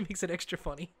shit makes it extra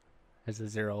funny. There's a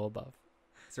 0 above.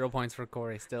 0 points for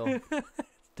Corey. Still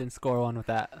didn't score one with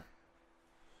that.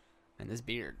 And this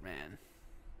beard, man.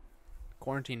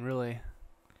 Quarantine really.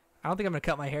 I don't think I'm gonna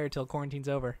cut my hair until quarantine's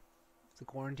over. It's a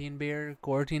quarantine beard,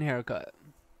 quarantine haircut.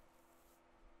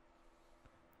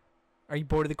 Are you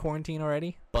bored of the quarantine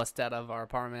already? Bust out of our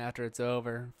apartment after it's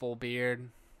over. Full beard.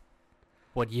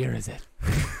 What year is it?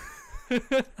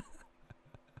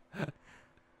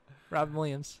 Robin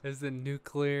Williams. Is the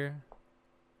nuclear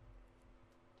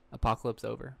apocalypse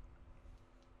over?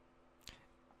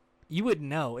 You wouldn't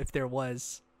know if there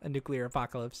was a nuclear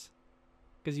apocalypse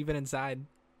because you've been inside.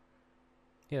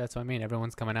 Yeah, that's what I mean.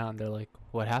 Everyone's coming out and they're like,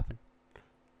 what happened?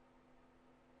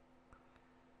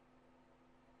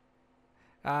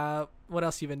 What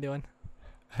else you been doing?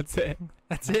 That's it.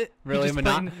 That's it? Really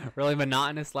really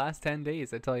monotonous last 10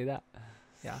 days, I tell you that.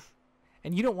 Yeah.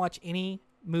 And you don't watch any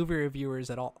movie reviewers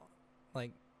at all.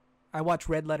 Like, I watch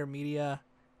Red Letter Media.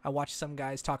 I watch some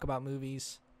guys talk about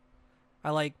movies. I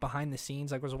like behind the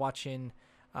scenes. Like, I was watching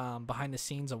behind the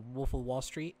scenes of Wolf of Wall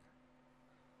Street.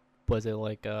 Was it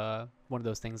like one of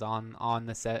those things on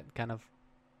the set, kind of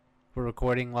we're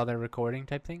recording while they're recording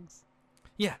type things?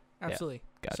 Yeah, absolutely.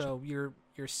 Yeah, gotcha. So you're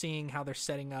seeing how they're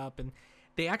setting up, and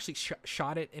they actually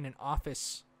shot it in an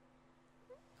office,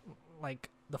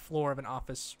 like the floor of an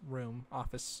office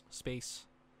space.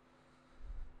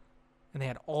 And they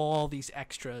had all these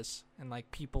extras and like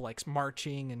people like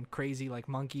marching and crazy like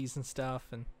monkeys and stuff,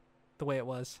 and the way it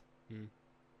was.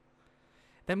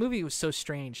 That movie was so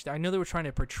strange. I know they were trying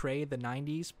to portray the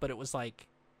 90s, but it was like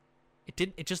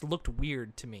it just looked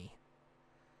weird to me.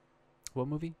 What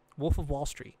movie? Wolf of Wall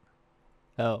Street.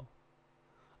 Oh.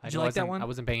 Did you like that one? I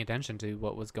wasn't paying attention to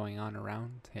what was going on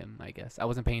around him, I guess. I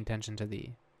wasn't paying attention to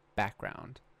the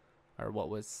background or what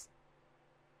was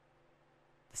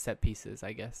the set pieces,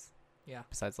 I guess. Yeah.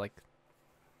 Besides like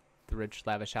the rich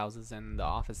lavish houses and the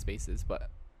office spaces,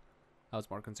 but I was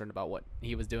more concerned about what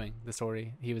he was doing, the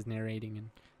story he was narrating.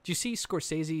 And do you see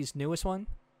Scorsese's newest one?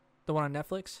 The one on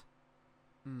Netflix?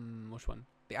 Which one?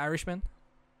 The Irishman?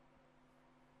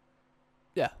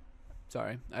 Yeah.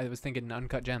 Sorry. I was thinking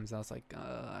Uncut Gems. I was like,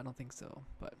 I don't think so.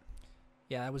 But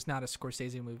yeah, that was not a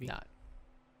Scorsese movie. Not.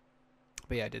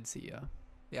 But yeah, I did see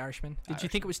The Irishman. Did you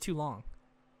think it was too long?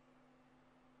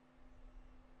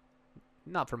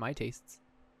 Not for my tastes,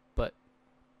 but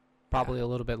probably a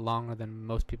little bit longer than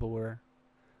most people were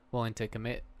willing to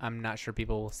commit. I'm not sure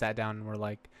people sat down and were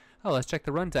like, oh, let's check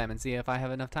the runtime and see if I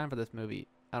have enough time for this movie.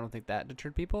 I don't think that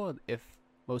deterred people. If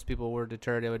most people were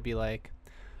deterred, it would be like,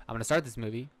 I'm going to start this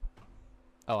movie.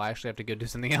 Oh, I actually have to go do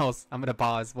something else. I'm going to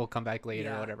pause. We'll come back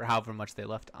later or whatever, however much they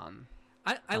left on.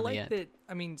 I like that.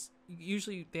 I mean,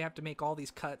 usually they have to make all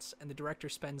these cuts, and the director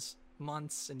spends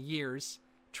months and years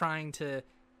trying to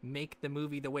make the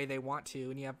movie the way they want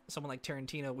to. And you have someone like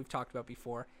Tarantino, we've talked about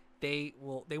before. They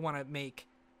want to make.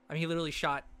 I mean, he literally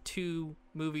shot 2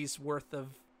 movies worth of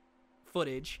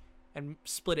footage and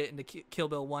split it into Kill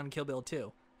Bill 1, Kill Bill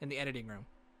 2. in the editing room.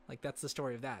 Like that's the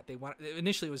story of that. They want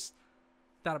initially it was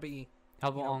that'll be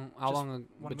How you know, long? How just long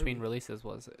one between movie. releases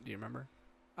was it? Do you remember?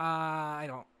 I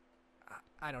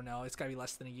don't know. It's got to be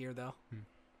less than a year though. Hmm.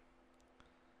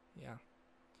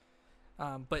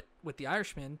 Yeah. But with The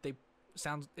Irishman,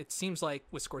 it seems like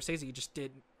with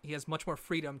Scorsese, he has much more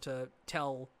freedom to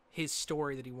tell his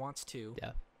story that he wants to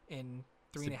Yeah. in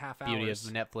It's 3.5 the beauty hours.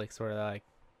 of Netflix, where they're like,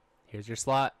 "Here's your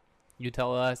slot. You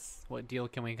tell us what deal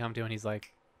can we come to," and he's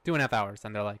like, 2.5 hours,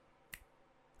 and they're like,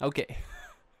 "Okay."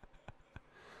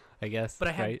 I guess.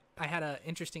 But right? I had an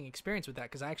interesting experience with that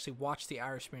because I actually watched The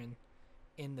Irishman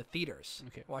in the theaters.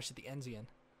 Okay. Watched at the Enzian,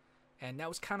 and that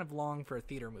was kind of long for a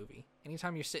theater movie.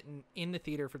 Anytime you're sitting in the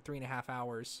theater for 3.5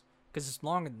 hours, because it's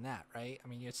longer than that, right? I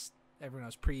mean, everyone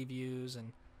knows previews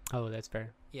and Oh, that's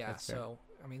fair. yeah. That's fair. So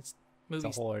I mean, It's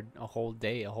movies. a whole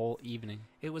day, a whole evening.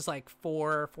 It was like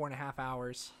 4.5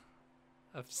 hours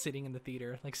of sitting in the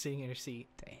theater, like sitting in your seat.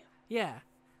 Damn. Yeah,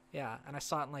 yeah. And I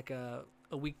saw it in like a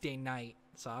weekday night,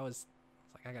 so I was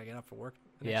like, I gotta get up for work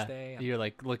the next day. You're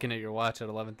like looking at your watch at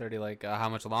 11:30, like, how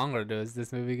much longer is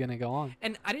this movie gonna go on?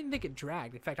 And I didn't think it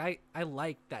dragged. In fact, I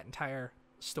liked that entire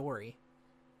story.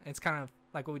 It's kind of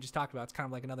like what we just talked about. It's kind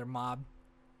of like another mob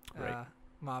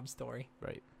story.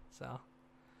 Right. So,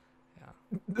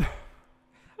 yeah.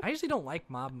 I usually don't like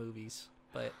mob movies,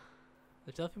 but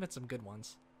there's definitely been some good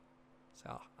ones.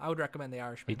 So I would recommend The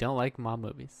Irishman. You don't like mob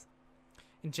movies?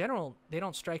 In general, they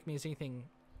don't strike me as anything.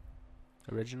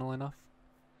 Original enough?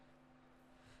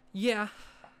 Yeah.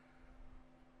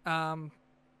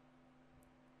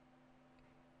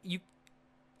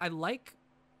 I like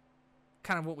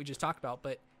kind of what we just talked about,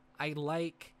 but I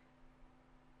like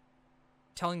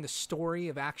telling the story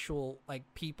of actual like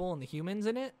people and the humans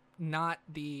in it, not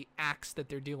the acts that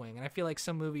they're doing. And I feel like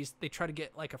some movies they try to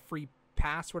get like a free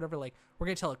pass or whatever, like we're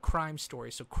gonna tell a crime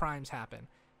story, so crimes happen.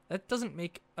 That doesn't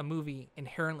make a movie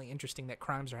inherently interesting that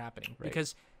crimes are happening. Right.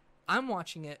 Because I'm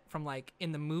watching it from like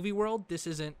in the movie world, this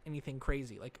isn't anything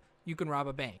crazy. Like you can rob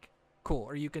a bank, cool,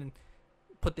 or you can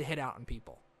put the hit out on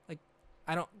people. Like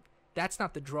that's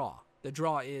not the draw. The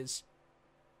draw is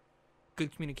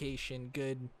good communication,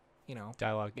 good,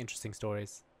 Dialogue, interesting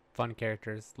stories, fun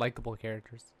characters, likable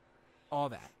characters. all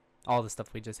that All the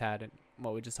stuff we just had and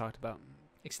what we just talked about.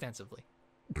 extensively.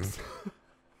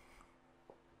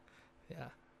 Yeah.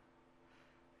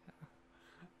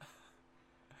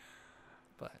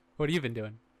 But What have you been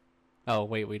doing? Oh,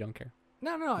 wait, we don't care.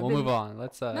 no, We'll move on.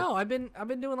 Let's No, I've been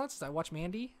doing lots of stuff. I watched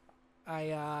Mandy.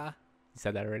 You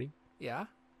said that already? Yeah.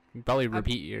 You probably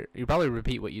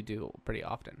repeat what you do pretty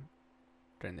often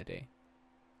during the day.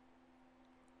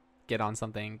 Get on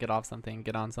something, get off something,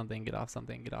 get on something, get off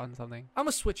something, get on something. I'm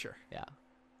a switcher. Yeah.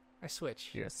 I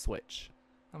switch. You're a Switch.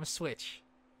 I'm a switch.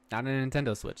 Not a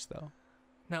Nintendo Switch though.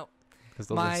 No. Because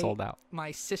those are sold out.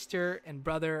 My sister and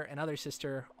brother and other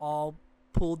sister all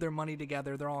pooled their money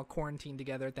together. They're all quarantined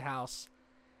together at the house.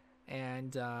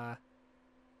 And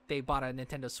they bought a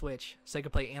Nintendo Switch so they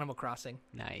could play Animal Crossing.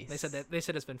 Nice. They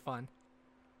said it's been fun.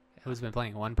 Who's been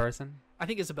playing? One person? I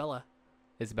think Isabella.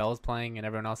 Isabella's playing and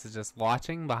everyone else is just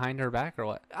watching behind her back or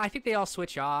what? I think they all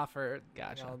switch off or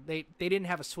Gotcha. they didn't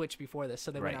have a Switch before this, so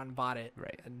they went Right. out and bought it.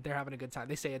 Right. And they're having a good time.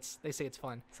 They say it's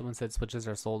fun. Someone said Switches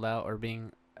are sold out or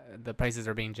being the prices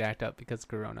are being jacked up because of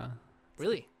Corona.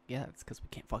 Really? Yeah, it's because we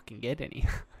can't fucking get any.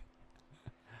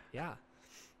 Yeah.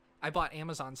 I bought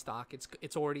Amazon stock.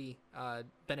 It's already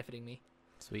benefiting me.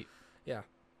 Sweet. Yeah.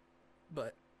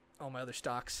 But all my other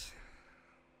stocks,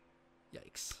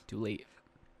 yikes. Too late.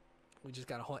 We just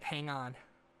gotta hang on.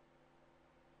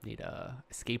 Need a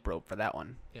escape rope for that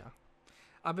one. Yeah.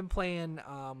 I've been playing.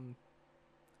 I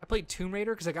played Tomb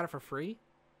Raider because I got it for free.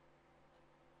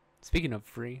 Speaking of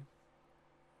free,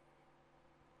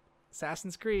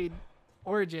 Assassin's Creed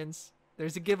Origins.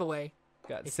 There's a giveaway.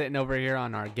 got sitting over here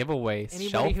on our giveaway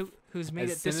Anybody shelf. who's made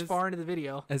As it this soon as- far into the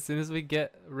video. As soon as we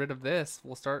get rid of this,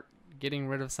 we'll start getting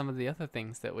rid of some of the other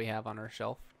things that we have on our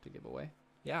shelf to give away.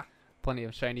 Yeah. Plenty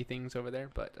of shiny things over there,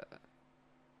 but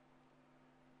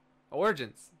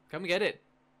Origins, come get it.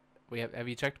 Have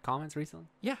you checked comments recently?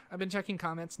 Yeah. I've been checking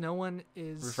comments. No one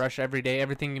is. Refresh every day.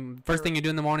 Everything. First thing you do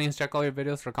in the morning is check all your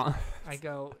videos for comments. I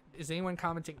go, is anyone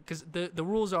commenting? Because the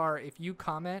rules are if you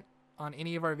comment on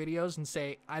any of our videos and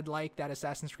say, I'd like that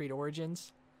Assassin's Creed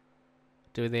Origins.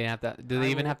 Do they have that? Do I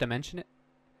they even will- have to mention it?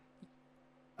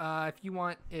 If you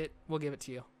want it, we'll give it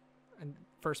to you. And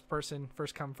first person,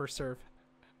 first come, first serve.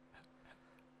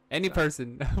 Any So-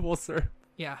 person will serve.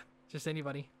 Yeah. Just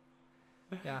anybody.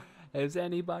 Yeah. Is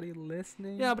anybody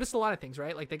listening? Yeah, but it's a lot of things,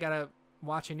 right? Like they gotta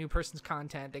watch a new person's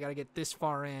content. They gotta get this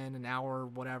far in an hour,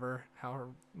 whatever, however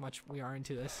much we are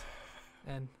into this,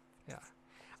 and yeah,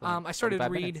 like I started to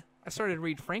 45 read. minutes. I started to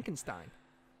read Frankenstein.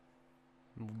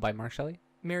 By Mark Shelley.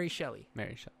 Mary Shelley.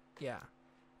 Mary Shelley. Yeah.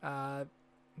 I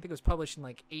think it was published in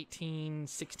like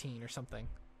 1816 or something.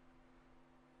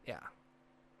 Yeah.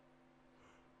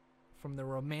 From the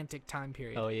Romantic time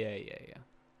period. Oh yeah.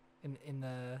 In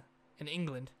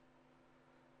England.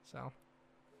 So.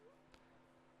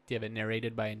 Do you have it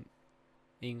narrated by an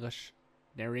English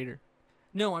narrator?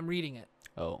 No, I'm reading it.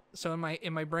 Oh, So in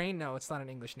my brain, no, it's not an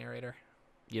English narrator.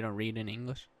 you don't read in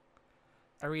English?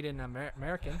 I read in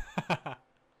American.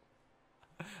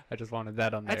 I just wanted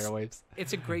that on the That's- airwaves.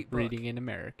 It's a great book. Reading in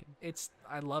American.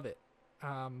 I love it.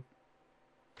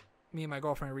 Me and my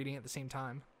girlfriend are reading it at the same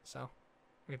time, so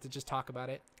we have to just talk about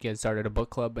it. You guys started a book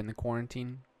club in the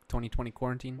quarantine, 2020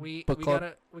 quarantine book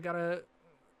club. We gotta.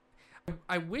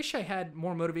 I wish I had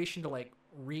more motivation to like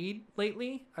read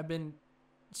lately. I've been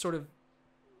sort of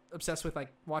obsessed with like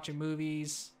watching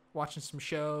movies, watching some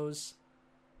shows,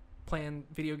 playing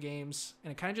video games,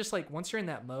 and it kind of just like once you're in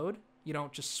that mode, you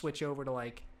don't just switch over to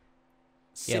like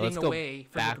sitting let's go away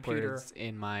from the computer. backwards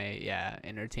in my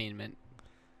entertainment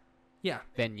Yeah,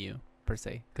 venue per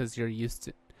se, because you're used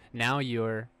to now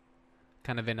you're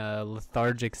kind of in a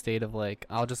lethargic state of like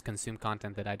I'll just consume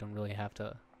content that I don't really have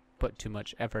to put too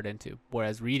much effort into,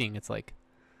 whereas reading, it's like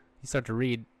you start to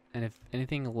read and if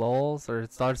anything lulls or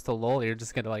it starts to lull, you're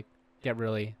just gonna like get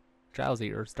really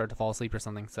drowsy or start to fall asleep or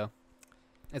something. So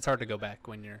it's hard to go back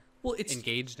when you're it's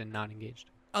engaged and not engaged.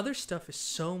 other stuff is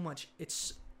so much.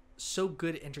 It's so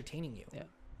good at entertaining you. Yeah.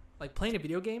 Like playing a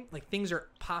video game, like things are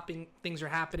popping, things are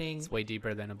happening. It's way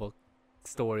deeper than a book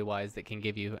story wise that can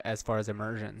give you as far as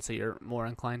immersion, so you're more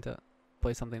inclined to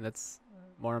play something that's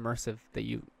more immersive, that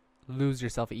you lose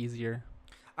yourself easier.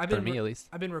 For me at least,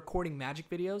 I've been recording magic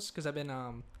videos because I've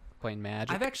been playing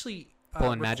magic. I've actually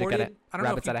pulling magic out of I don't know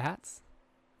rabbits if out of hats.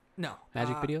 No.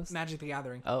 Magic videos? Magic the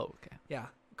Gathering. Oh, okay. Yeah,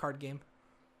 card game.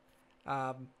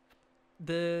 I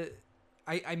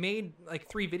made like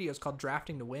 3 videos called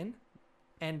Drafting to Win,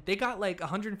 and they got like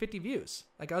 150 views.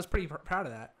 Like I was pretty proud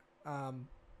of that.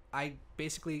 I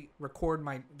basically record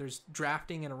there's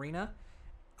drafting in Arena,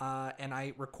 and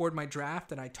I record my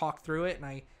draft and I talk through it and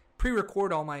I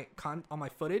pre-record all my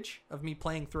footage of me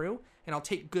playing through, and I'll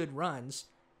take good runs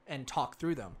and talk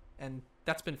through them, and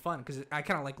that's been fun because I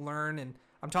kind of like learn, and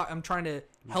I'm trying to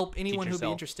help anyone who would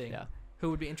be interested. Yeah. Who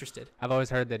would be interested? I've always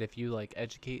heard that if you like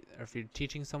educate, or if you're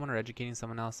teaching someone or educating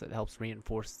someone else, it helps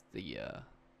reinforce the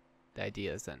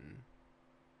ideas and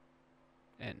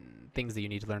things that you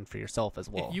need to learn for yourself as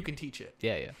well. If you can teach it.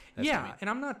 Yeah. That's what I mean. And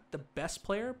I'm not the best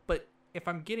player, but if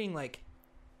I'm getting like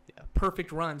Yeah.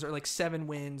 perfect runs or like 7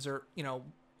 wins or,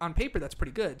 on paper, that's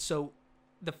pretty good. So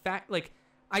the fact, like,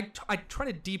 I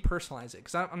try to depersonalize it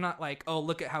because I'm not like, oh,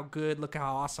 look at how good, look at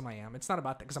how awesome I am. It's not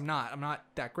about that because I'm not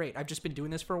that great. I've just been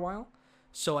doing this for a while.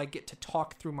 So I get to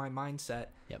talk through my mindset.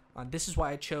 Yep. On this is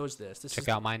why I chose this. Check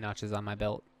out my notches on my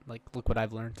belt. Like, look what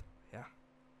I've learned. Yeah.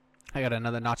 I got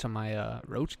another notch on my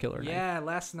roach killer. Yeah,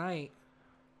 last night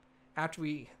after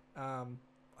we,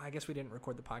 I guess we didn't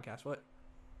record the podcast. What?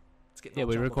 It's getting all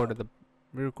we jumbled recorded up.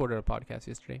 we recorded a podcast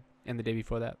yesterday and the day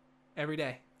before that. Every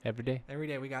day. Every day. Every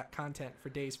day we got content for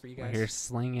days for you guys. We're here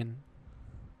slinging.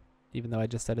 Even though I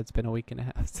just said it's been a week and a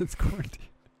half since quarantine.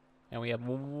 And we have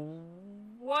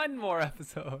one more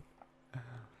episode.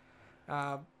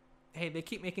 Hey, they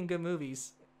keep making good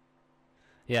movies.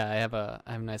 Yeah, I have a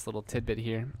nice little tidbit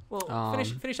here. Well,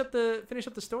 finish up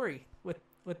the story with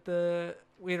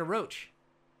we had a roach.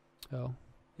 Oh,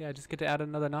 yeah, I just get to add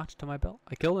another notch to my belt.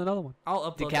 I killed another one.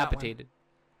 I'll upload Decapitated.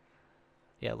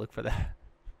 Yeah, look for that.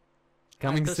 That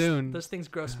Coming one. soon. Those things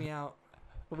gross me out.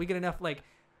 But we get enough we'll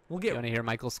You get want to hear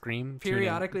Michael scream?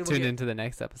 periodically. Tune into the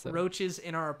next episode. Roaches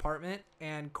in our apartment,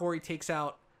 and Corey takes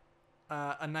out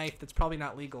a knife that's probably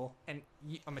not legal and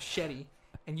a machete,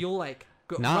 and you'll like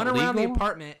Not run around the legal?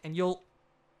 apartment and you'll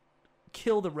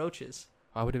kill the roaches.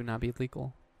 Why would it not be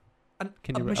legal?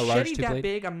 Can A you a machete large that two-blade?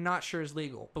 big, I'm not sure is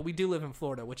legal, but we do live in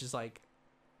Florida, which is like,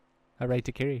 A right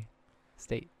to carry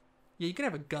state. yeah, you can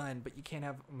have a gun, but you can't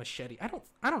have a machete.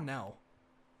 I don't know.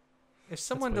 If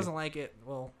someone weird. doesn't like it,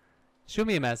 well, Shoot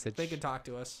me a message. they can talk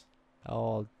to us.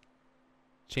 I'll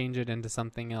change it into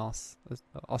something else.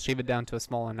 I'll shave it down to a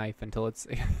smaller knife until it's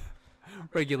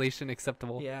regulation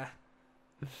acceptable. Yeah.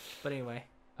 But anyway,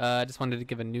 I just wanted to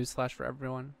give a news flash for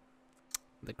everyone.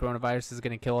 The coronavirus is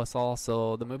going to kill us all,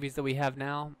 so the movies that we have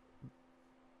now,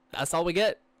 that's all we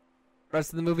get.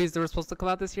 Rest of the movies that were supposed to come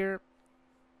out this year,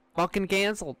 fucking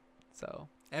canceled. So,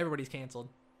 everybody's canceled.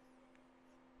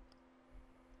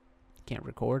 can't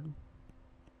record.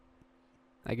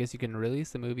 I guess you can release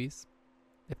the movies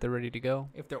if they're ready to go.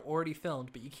 If they're already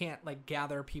filmed, but you can't like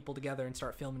gather people together and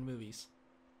start filming movies.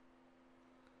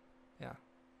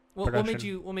 What made production.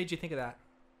 you think of that?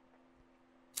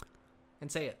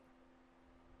 And say it.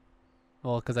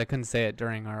 Well, because I couldn't say it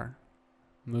during our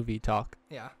movie talk,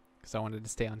 Yeah. because I wanted to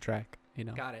stay on track.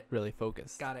 Got it. Really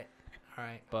focused. Got it. All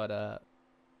right. But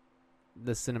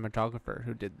the cinematographer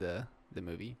who did the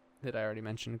movie that I already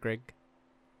mentioned, Greg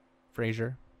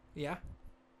Fraser. Yeah.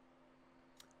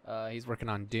 He's working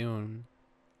on Dune.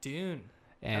 Dune.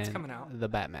 And That's coming out. The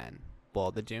Batman.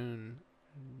 Well, the Dune.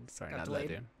 Sorry, Got not delayed?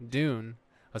 that Dune. Dune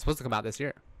was supposed to come out this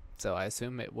year, so I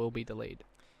assume it will be delayed.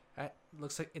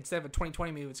 Looks like instead of a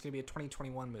 2020 movie, it's going to be a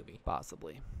 2021 movie.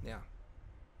 Possibly. Yeah.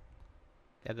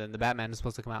 Yeah, then the Batman is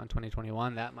supposed to come out in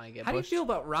 2021. That might get How pushed. do you feel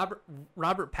about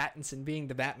Robert Pattinson being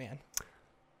the Batman?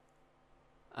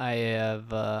 I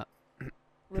have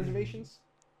Reservations?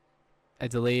 I've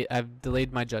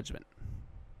delayed my judgment.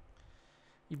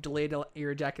 You've delayed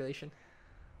your ejaculation.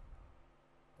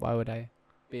 Why would I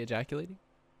be ejaculating?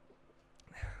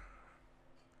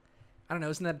 I don't know.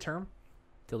 Isn't that a term?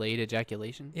 Delayed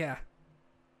ejaculation? Yeah.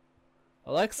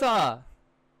 Alexa!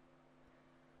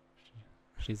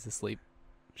 She's asleep.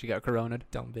 She got coroned.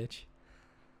 Dumb bitch.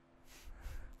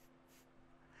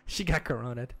 She got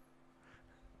coroned.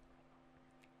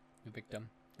 Victim.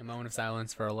 A moment of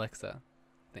silence for Alexa.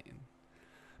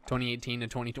 2018 to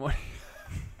 2020.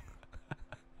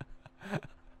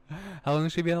 How long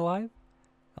has she been alive?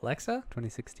 Alexa?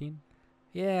 2016.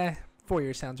 Yeah. 4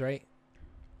 years sounds right.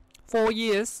 4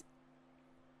 years.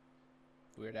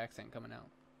 Weird accent coming out.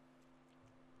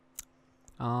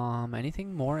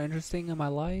 Anything more interesting in my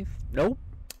life? Nope.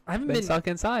 I haven't Been been. stuck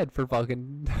inside for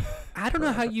fucking. I don't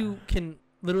know how you can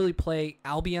literally play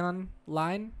Albion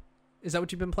Line. Is that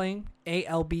what you've been playing?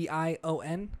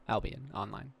 Albion? Albion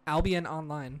online. Albion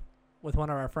Online with one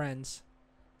of our friends.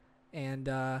 And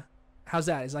how's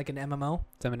that? Is it like an MMO?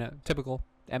 It's a typical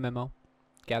MMO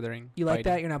gathering. You like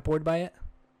fighting. that? You're not bored by it?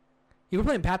 You were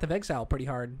playing Path of Exile pretty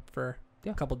hard for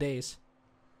Yeah. a couple days.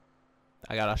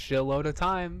 I got a shitload of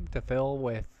time to fill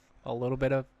with a little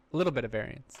bit of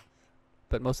variance,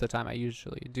 but most of the time I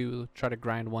usually do try to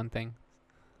grind one thing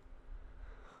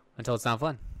until it's not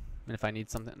fun. And if I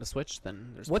need something to switch,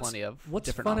 then there's plenty of What's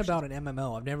different fun options. about an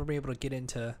MMO? I've never been able to get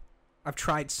into. I've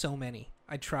tried so many.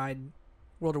 I tried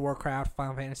World of Warcraft,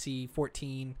 Final Fantasy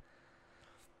 14,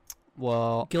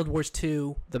 Well, Guild Wars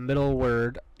 2, the middle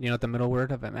word. You know what the middle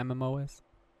word of an MMO is?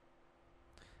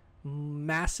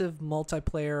 massive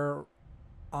multiplayer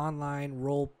online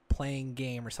role-playing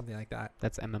game or something like that.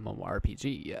 That's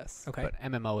MMORPG, yes. Okay. But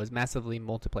MMO is massively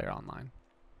multiplayer online.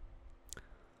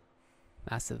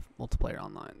 Massive multiplayer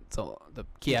online. So the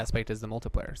key aspect is the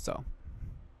multiplayer. So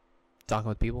talking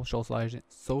with people,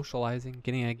 socializing,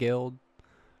 getting a guild,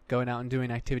 going out and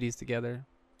doing activities together,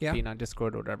 Yeah. being on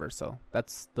Discord or whatever. So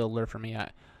that's the lure for me.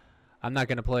 I'm not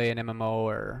going to play an MMO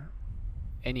or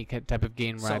any type of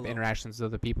game where I have Solo. interactions with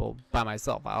other people by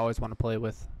myself. I always want to play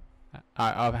with.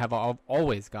 I've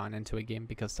always gone into a game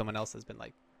because someone else has been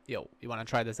like, "Yo, you want to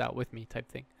try this out with me?" type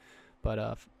thing. But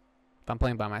if I'm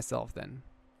playing by myself, then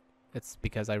it's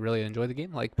because I really enjoy the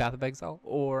game, like Path of Exile,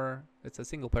 or it's a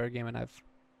single player game and I've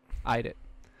eyed it.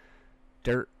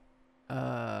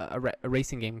 A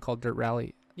racing game called Dirt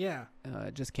Rally. Yeah.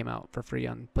 It just came out for free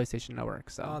on PlayStation Network.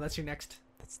 So Oh, that's your next.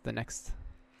 that's the next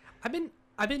I've been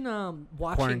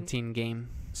watching. quarantine game.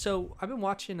 So I've been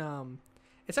watching.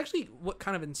 It's actually what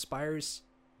kind of inspires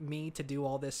me to do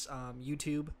all this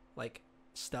YouTube like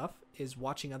stuff is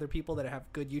watching other people that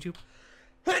have good YouTube.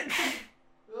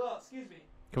 Oh, excuse me.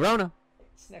 Corona.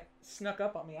 Snuck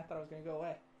up on me. I thought I was gonna go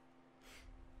away.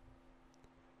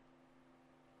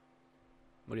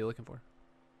 What are you looking for?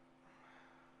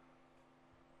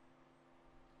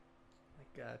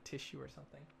 Like tissue or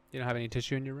something. You don't have any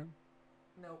tissue in your room?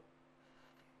 Nope.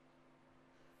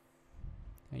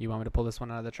 You want me to pull this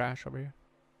one out of the trash over here?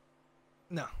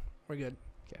 No, we're good.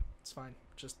 Okay. It's fine.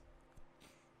 Just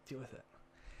deal with it.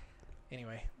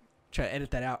 Anyway, try to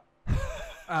edit that out.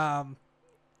 What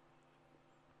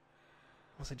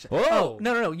was I just- Whoa! Oh,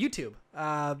 no, YouTube.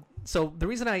 So the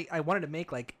reason I wanted to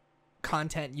make like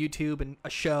content YouTube and a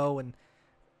show and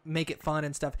make it fun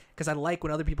and stuff because I like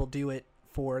when other people do it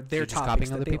for their You're just topics. copying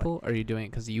that other they like. people, or are you doing it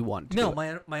because you want to? No, do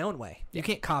it? my own way. You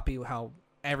can't copy how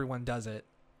everyone does it.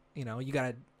 You know, you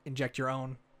got to inject your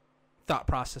own thought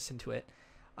process into it.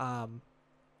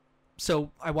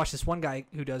 So I watched this one guy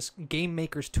who does Game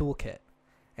Maker's Toolkit.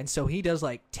 And so he does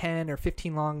like 10 or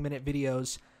 15 minute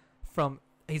videos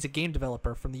he's a game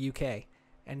developer from the UK.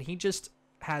 And he just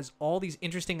has all these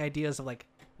interesting ideas of like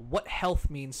what health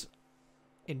means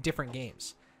in different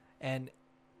games. And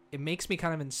it makes me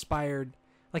kind of inspired.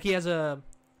 Like he has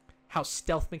how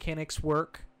stealth mechanics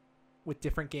work with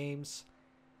different games.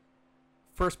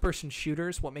 first-person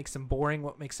shooters, what makes them boring,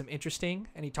 what makes them interesting.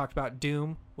 And he talked about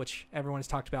Doom, which everyone has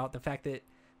talked about, the fact that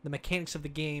the mechanics of the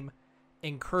game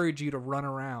encourage you to run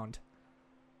around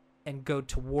and go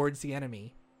towards the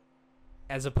enemy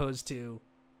as opposed to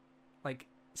like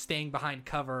staying behind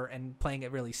cover and playing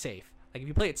it really safe. Like if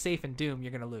you play it safe in Doom,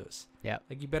 you're going to lose. Yeah.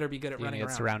 Like you better be good at You're running gonna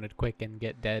get around. surrounded quick and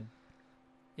get dead.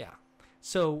 Yeah.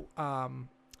 So,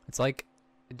 It's like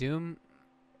Doom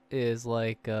is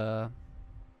like one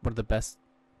of the best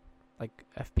like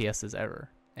FPSs ever.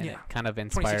 And Yeah. it kind of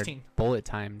inspired 2016. bullet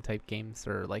time type games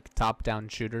or like top-down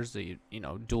shooters, so you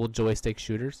know, dual joystick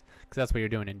shooters, because that's what you're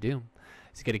doing in Doom.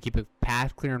 So you got to keep a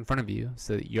path clear in front of you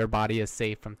so that your body is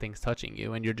safe from things touching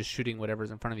you, and you're just shooting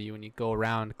whatever's in front of you, and you go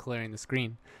around clearing the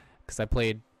screen. Because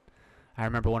I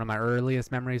remember one of my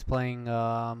earliest memories playing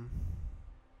on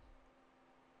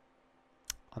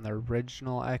the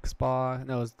original Xbox.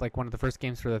 No, it was like one of the first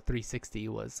games for the 360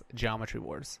 was Geometry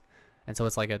Wars, and so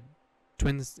it's like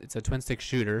it's a twin stick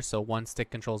shooter. So one stick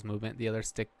controls movement, the other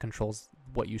stick controls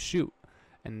what you shoot,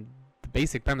 and the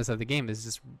basic premise of the game is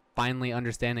just finally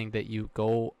understanding that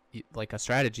like a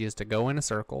strategy is to go in a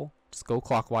circle, just go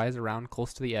clockwise around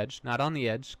close to the edge, not on the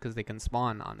edge because they can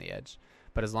spawn on the edge,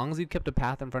 but as long as you kept a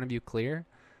path in front of you clear,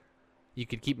 you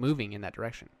could keep moving in that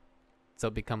direction. So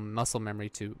it become muscle memory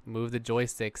to move the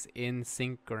joysticks in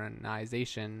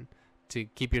synchronization to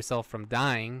keep yourself from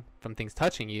dying from things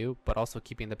touching you, but also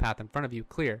keeping the path in front of you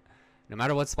clear. No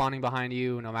matter what's spawning behind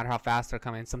you, no matter how fast they're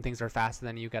coming, some things are faster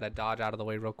than you, gotta dodge out of the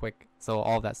way real quick. So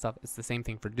all that stuff, it's the same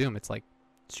thing for Doom. It's like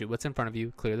shoot what's in front of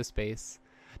you, clear the space,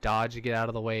 dodge, get out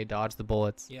of the way, dodge the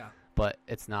bullets. Yeah. But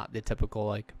it's not the typical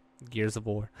like Gears of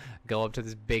War. Go up to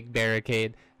this big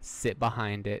barricade, sit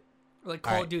behind it, Like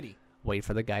Call Alright. of Duty. wait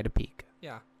for the guy to peek.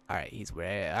 Yeah. All right, he's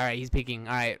peeking.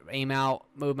 All right, aim out,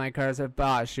 move my cursor,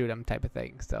 shoot him, type of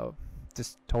thing. So,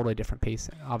 just totally different pace.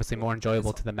 Obviously, more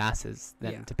enjoyable to the masses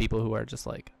than to people who are just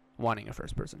like wanting a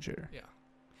first-person shooter. Yeah.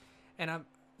 And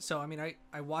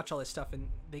I watch all this stuff and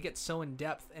they get so in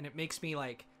depth, and it makes me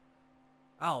like,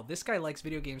 oh, this guy likes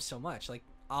video games so much. Like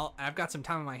I've got some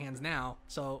time on my hands now,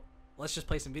 so let's just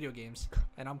play some video games.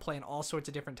 And I'm playing all sorts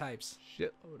of different types.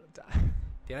 Shitload of time.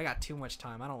 Dude, I got too much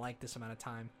time. I don't like this amount of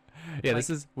time. Yeah, Like-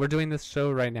 we're doing this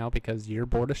show right now because you're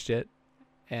bored of shit,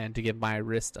 and to give my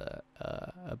wrist a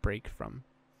break from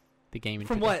the gaming.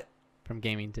 From today. what? From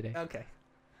gaming today. Okay.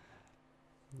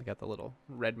 You got the little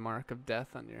red mark of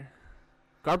death on your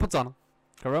carpets on them.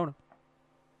 Corona.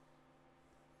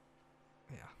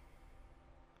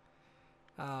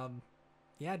 Yeah.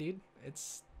 Yeah, dude.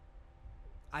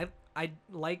 I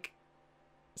like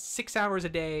 6 hours a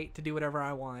day to do whatever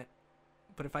I want,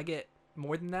 but if I get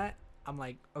more than that, I'm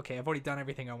like, okay, I've already done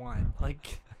everything I want.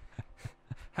 Like,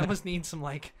 I almost need some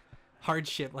like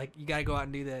hardship. Like, you gotta go out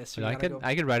and do this. Or So you gotta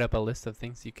I could write up a list of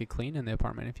things you could clean in the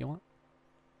apartment if you want.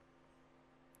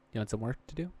 You want some work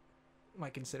to do?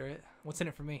 might consider it. What's in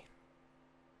it for me?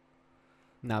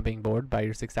 Not being bored by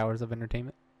your 6 hours of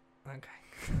entertainment.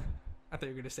 Okay. I thought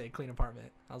you were gonna say clean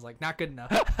apartment. I was like, not good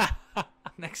enough.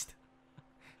 Next.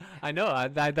 I know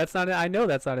that's not. I know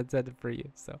that's not intended for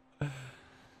you. So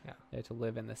Yeah. You have to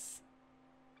live in this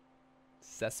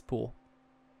cesspool.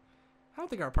 I don't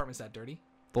think our apartment's that dirty.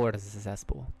 Florida's a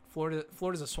cesspool.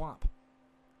 Florida's a swamp.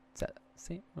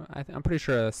 See, I'm pretty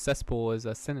sure a cesspool is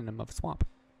a synonym of swamp.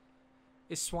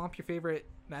 Is swamp your favorite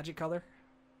magic color?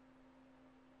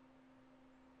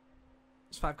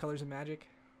 There's 5 colors in magic.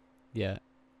 Yeah,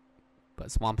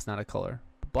 but swamp's not a color.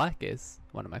 Black is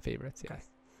one of my favorites. Yes. Okay.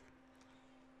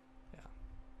 Yeah.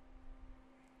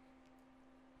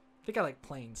 I think I like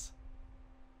plains.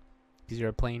 Because you're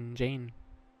a plain Jane.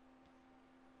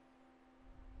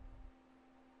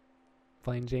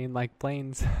 Plain Jane like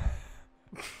plains.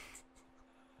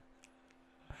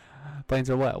 Plains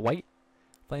are what? White?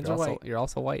 Plains You're are also, white. You're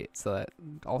also white, so that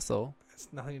also It's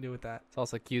nothing to do with that. it's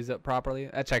also cues up properly.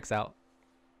 That checks out.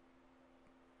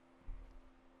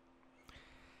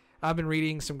 I've been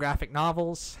reading some graphic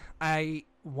novels. I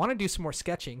want to do some more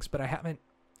sketchings, but I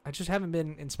just haven't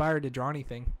been inspired to draw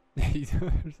anything There's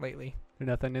lately.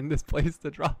 nothing in this place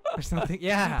to draw. There's nothing.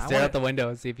 Yeah. Stare out the window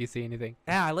and see if you see anything.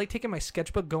 Yeah, I like taking my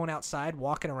sketchbook, going outside,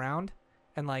 walking around,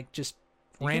 and like just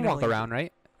You can randomly walk around,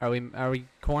 right? Are we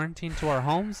quarantined to our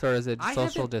homes, or is it I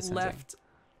social haven't distancing? left.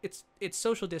 It's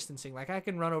social distancing. Like I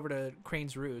can run over to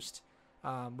Crane's Roost,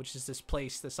 which is this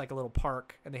place that's like a little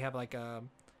park, and they have like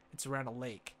it's around a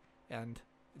lake, and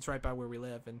it's right by where we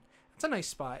live, and it's a nice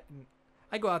spot. And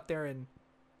I go out there, and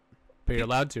But you're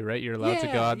allowed to, right? You're allowed to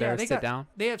go out there and sit down.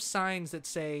 they have signs that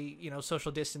say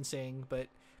social distancing, but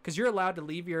because you're allowed to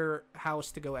leave your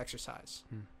house to go exercise.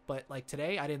 But like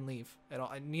today, I didn't leave at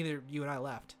all. Neither you and I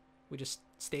left. We just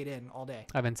stayed in all day.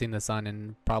 I haven't seen the sun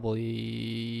in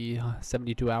probably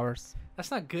 72 hours.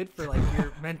 That's not good for like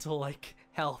your mental like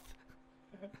health.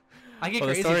 I get Well,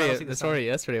 crazy if I don't see the sun. story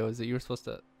yesterday was that you were supposed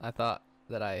to. I thought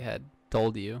that I had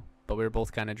told you, but we were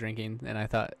both kind of drinking, and I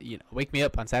thought, wake me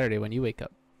up on Saturday when you wake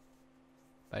up.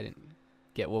 I didn't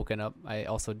get woken up. I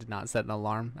also did not set an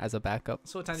alarm as a backup.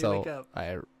 So what time do you wake up?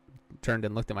 I turned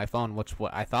and looked at my phone, which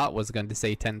what I thought was going to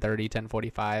say 10:30,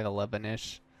 10:45,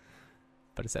 11ish,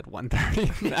 but it said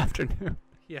 1:30 in the afternoon.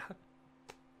 Yeah.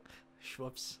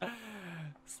 Whoops.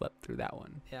 Slept through that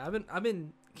one. Yeah, I've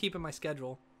been keeping my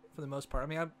schedule for the most part. I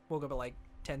mean, I woke up at like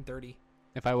 10:30.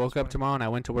 If I woke up tomorrow and I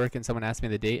went to work and someone asked me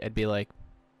the date, I'd be like,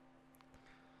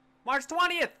 March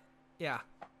 20th. Yeah.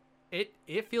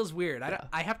 It feels weird. Yeah.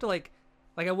 I have to like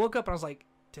I woke up and I was like,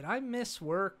 did I miss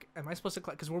work? Am I supposed to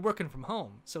because we're working from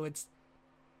home. So it's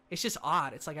just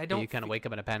odd. It's like I don't you kind of wake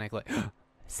up in a panic like,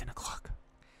 it's 10 o'clock.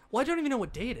 Well, I don't even know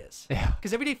what day it is. Yeah.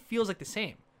 Because every day feels like the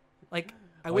same. Like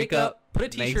I wake up, put a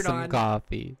t-shirt make some on,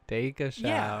 coffee, take a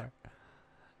shower,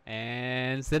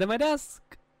 and sit at my desk.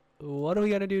 What do we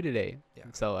got to do today? Yeah.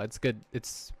 So it's good.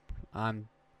 I'm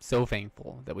so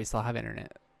thankful that we still have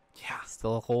internet. Yeah.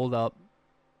 Still hold up,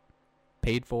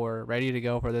 paid for, ready to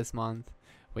go for this month.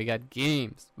 We got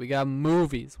games, we got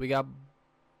movies, we got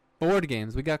board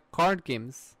games, we got card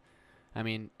games. I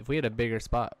mean, if we had a bigger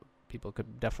spot, people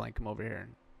could definitely come over here.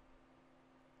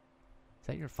 Is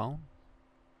that your phone?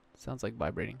 Sounds like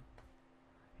vibrating.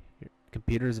 Your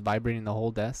computer's vibrating the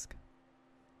whole desk.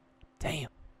 Damn.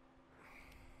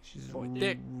 She's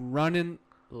running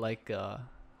like a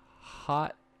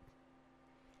hot.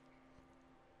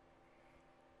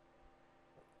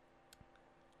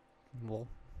 Well,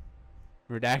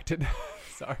 redacted.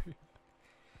 Sorry.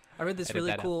 I read this Edit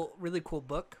that really cool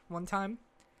book one time.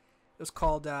 It was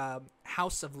called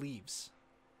House of Leaves,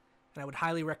 and I would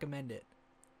highly recommend it.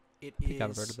 I think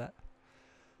I've heard of that.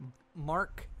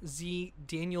 Mark Z.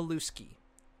 Danielewski,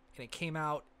 and it came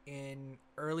out in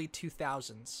early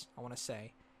 2000s, I want to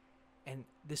say. And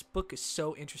this book is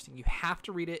so interesting. You have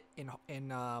to read it in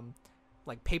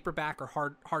like paperback or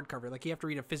hardcover. Like you have to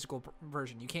read a physical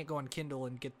version. You can't go on Kindle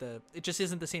and get it just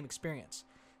isn't the same experience,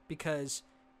 because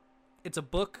it's a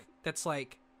book that's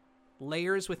like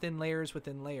layers within layers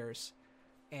within layers.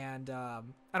 And I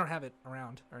don't have it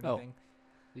around or anything.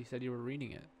 You said you were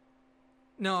reading it.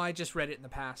 No, I just read it in the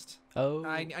past. Oh.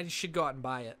 I should go out and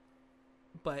buy it.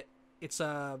 But it's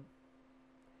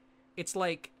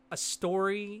like a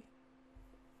story.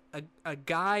 A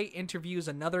guy interviews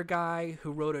another guy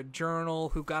who wrote a journal,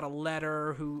 who got a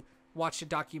letter, who watched a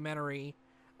documentary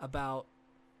about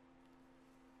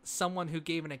someone who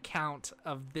gave an account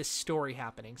of this story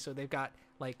happening. So they've got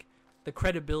like the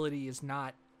credibility is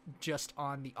not just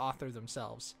on the author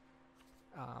themselves.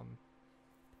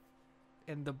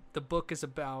 And the book is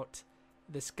about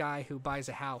this guy who buys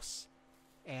a house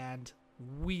and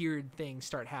weird things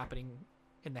start happening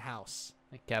in the house.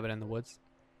 Like Cabin in the Woods?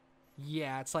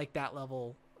 Yeah, it's like that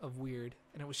level of weird.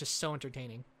 And it was just so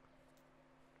entertaining.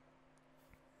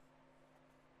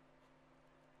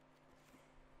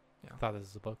 Yeah. I thought this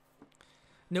was a book.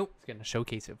 Nope. It's going to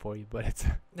showcase it for you, but it's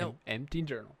an empty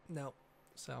journal. No.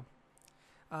 So,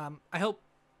 I hope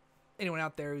anyone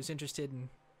out there who's interested in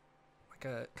like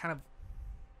a kind of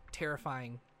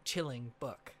terrifying, chilling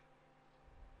book.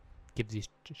 Gives you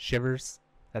shivers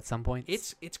at some point.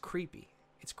 It's creepy.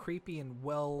 It's creepy and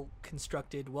well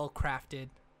constructed, well crafted.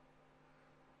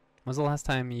 When's the last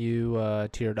time you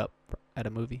teared up at a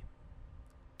movie?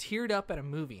 Teared up at a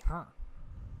movie, huh?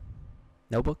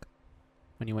 Notebook?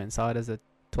 When you went and saw it as a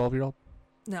 12-year-old?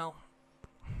 No.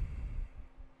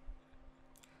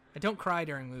 I don't cry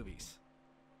during movies.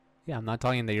 Yeah, I'm not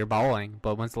talking that you're bawling,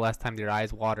 but when's the last time your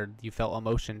eyes watered, you felt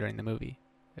emotion during the movie?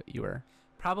 You were...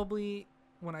 Probably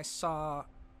when I saw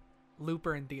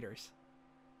Looper in theaters.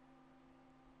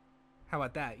 How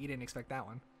about that? You didn't expect that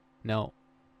one. No.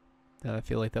 I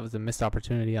feel like that was a missed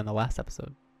opportunity on the last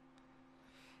episode.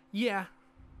 Yeah.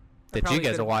 That you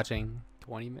guys are watching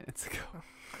 20 minutes ago.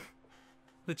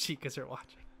 The chicas are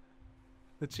watching.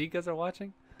 The chicas are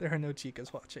watching? There are no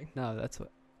chicas watching. No, that's what...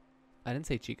 I didn't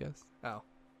say chicas. Oh.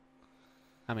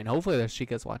 I mean, hopefully there's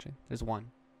chicas watching. There's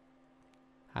one.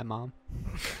 Hi, Mom.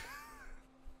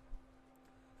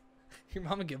 Your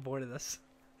mom would get bored of this.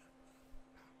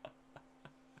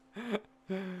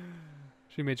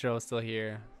 She made sure I was still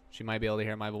here. She might be able to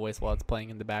hear my voice while it's playing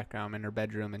in the background in her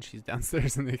bedroom, and she's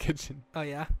downstairs in the kitchen. Oh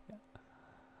yeah,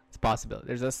 it's a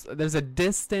possibility. There's a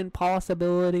distant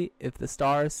possibility if the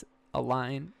stars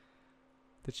align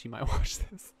that she might watch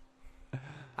this.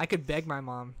 I could beg my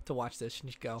mom to watch this, and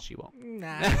she'd go, She won't.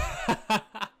 Nah.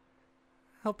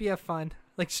 Hope you have fun.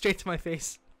 Like straight to my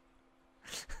face.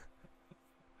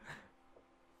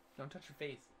 Don't touch your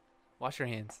face. Wash your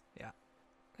hands.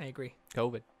 I agree.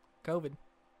 COVID.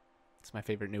 It's my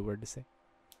favorite new word to say.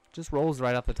 Just rolls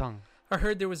right off the tongue. I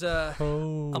heard there was a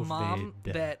COVID. mom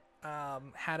that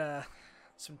had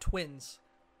some twins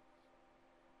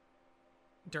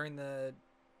during the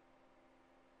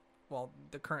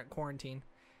current quarantine,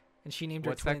 and she named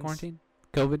What's her twins. that quarantine?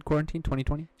 COVID quarantine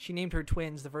 2020? She named her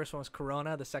twins. The first one was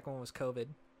Corona. The second one was COVID.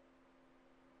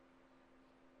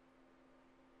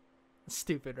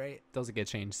 Stupid, right? Those will get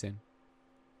changed soon.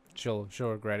 She'll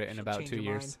regret it in She'll about change 2 her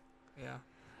years. mind. Yeah.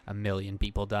 1 million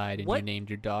people died and you What? named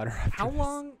your daughter after How this.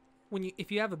 long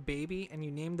if you have a baby and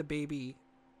you name the baby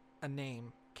a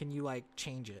name, can you like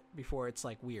change it before it's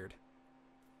like weird?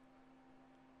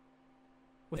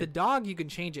 With a dog, you can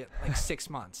change it like 6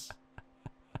 months.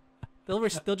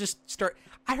 They'll just start.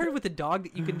 I heard with a dog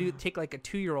that you can take like a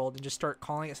 2-year-old and just start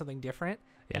calling it something different,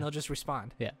 Yeah. and they'll just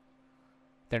respond.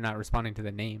 They're not responding to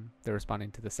the name. They're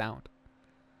responding to the sound.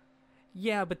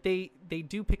 Yeah, but they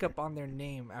do pick up on their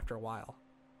name after a while.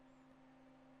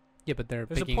 Yeah, but they're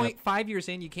There's a picking point up. 5 years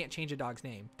in, you can't change a dog's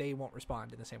name. They won't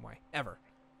respond in the same way ever.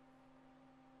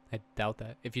 I doubt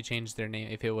that. If you change their name,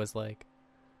 if it was like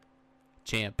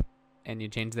Champ and you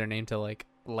change their name to like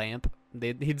Lamp,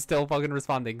 he'd still fucking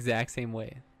respond the exact same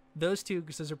way. Those two,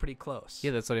 because those are pretty close.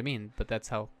 Yeah, that's what I mean. But that's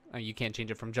how you can't change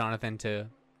it from Jonathan to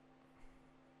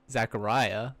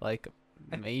Zachariah. Like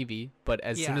maybe, but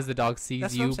as soon Yeah. as the dog sees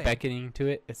That's what I'm you saying. beckoning to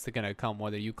it, it's gonna come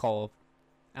whether you call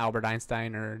Albert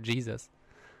Einstein or Jesus.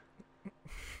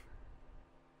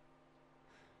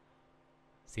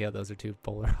 See how those are two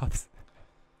polar opposites.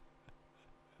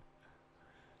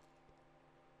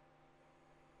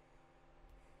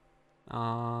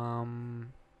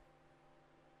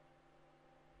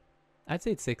 I'd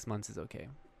say 6 months is okay.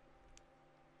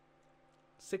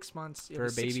 6 months. You For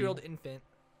have a a baby. 6-year-old infant.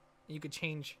 You could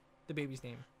change the baby's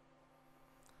name.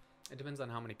 It depends on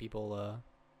how many people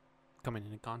coming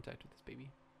into contact with this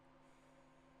baby.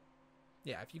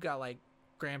 Yeah, if you got like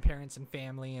grandparents and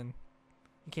family, and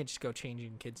you can't just go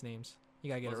changing kids' names. You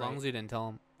gotta get Well, it as right. long as you didn't tell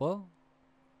them. Well,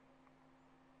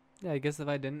 yeah, I guess if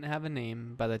I didn't have a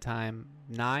name by the time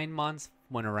 9 months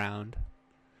went around,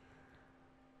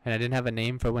 and I didn't have a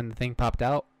name for when the thing popped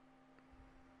out,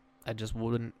 I just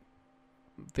wouldn't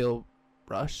feel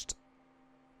rushed.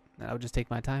 And I would just take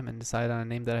my time and decide on a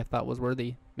name that I thought was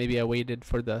worthy. Maybe I waited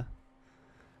for the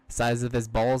size of his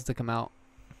balls to come out.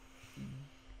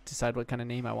 Decide what kind of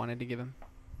name I wanted to give him.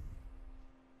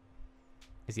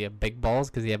 Does he have big balls?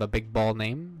 Because he have a big ball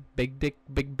name? Big dick,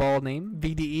 big ball name?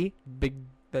 BDE, Big.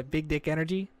 that big dick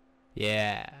energy.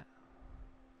 Yeah.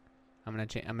 I'm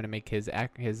gonna make his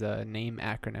name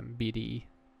acronym BDE.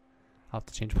 I'll have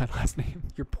to change my last name.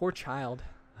 Your poor child.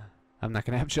 I'm not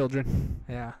gonna have children.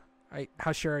 Yeah.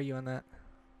 How sure are you on that?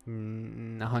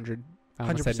 100. I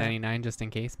almost said 100%. 99 just in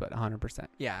case, but 100%.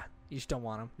 Yeah. You just don't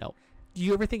want them. Nope. Do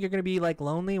you ever think you're gonna be like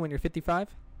lonely when you're 55?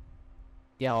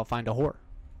 Yeah, I'll find a whore.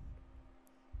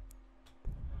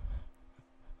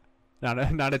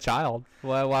 Not a child.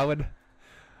 Why would?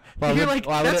 You're like,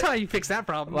 why that's would how you fix that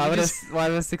problem. why You would a just-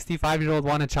 65-year-old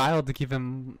want a child to keep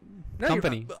him No, you're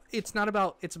company? not. It's not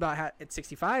about. It's about at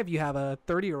 65 you have a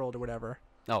 30-year-old or whatever.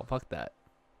 Oh, fuck that.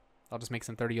 I'll just make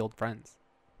some 30-year-old friends.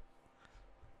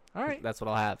 All right. That's what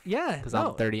I'll have. Yeah. Because no.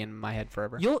 I'm 30 in my head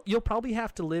forever. You'll probably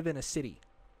have to live in a city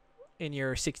in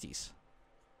your 60s,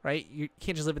 right? You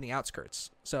can't just live in the outskirts.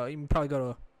 So you can probably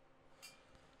go to.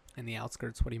 In the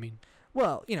outskirts, what do you mean?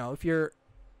 Well, if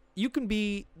you can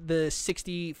be the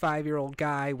 65-year-old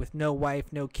guy with no wife,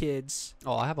 no kids.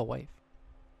 Oh, I have a wife.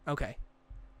 Okay.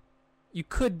 You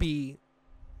could be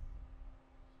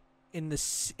in a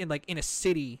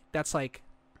city that's like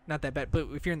not that bad, but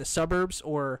if you're in the suburbs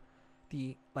or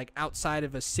the like outside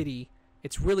of a city,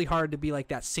 it's really hard to be like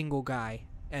that single guy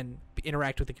and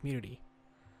interact with the community.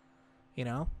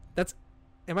 That's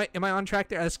am I on track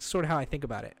there? That's sort of how I think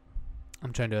about it.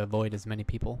 I'm trying to avoid as many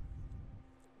people.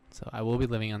 So I will be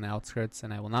living on the outskirts,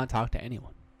 and I will not talk to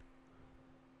anyone.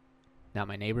 Not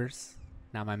my neighbors,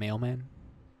 not my mailman,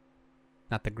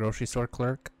 not the grocery store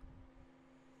clerk.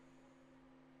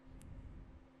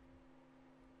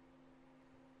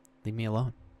 Leave me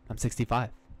alone. I'm 65.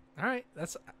 All right,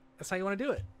 that's how you want to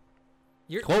do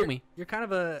it. Quote me. You're kind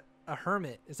of a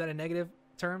hermit. Is that a negative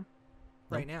term?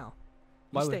 No. Right now,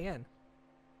 Why you would- stay in.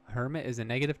 Hermit is a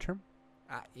negative term?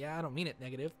 Yeah, I don't mean it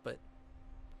negative, but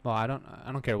Well, I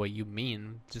don't care what you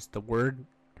mean. Just the word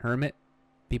hermit,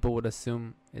 people would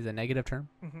assume is a negative term.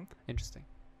 mm-hmm. Interesting.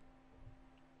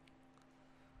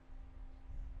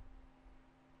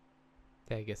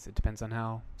 Yeah, I guess it depends on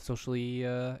how socially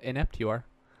inept you are.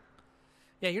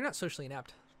 Yeah, you're not socially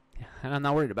inept. Yeah, and I'm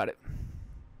not worried about it.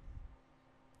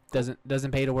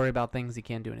 Doesn't pay to worry about things you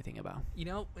can't do anything about. You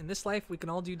know, in this life, we can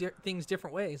all do things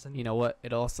different ways. And You know what?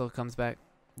 It also comes back.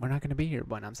 We're not going to be here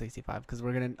when I'm 65 because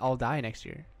we're going to all die next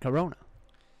year. Corona.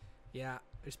 yeah,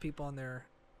 there's people in their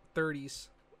 30s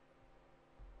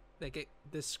that get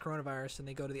this coronavirus and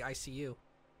they go to the ICU. You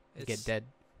get dead.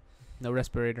 No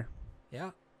respirator.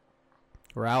 Yeah,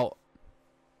 We're out.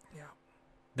 yeah.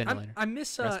 Ventilator. I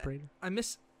miss Respirator. I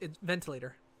miss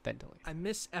ventilator. Ventilator. I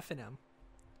miss F&M.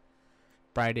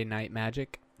 Friday Night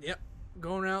Magic. Yep.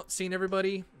 Going out, seeing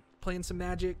everybody, playing some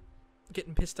Magic,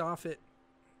 getting pissed off at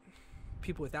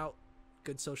people without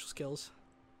good social skills.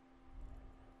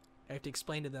 I have to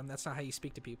explain to them that's not how you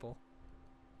speak to people.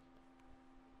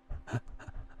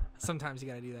 Sometimes you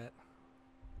gotta do that.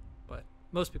 But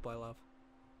most people I love.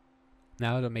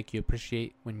 Now it'll make you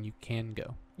appreciate when you can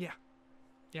go.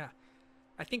 Yeah.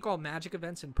 I think all Magic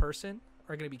events in person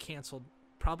are gonna be canceled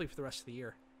probably for the rest of the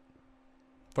year.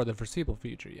 For the foreseeable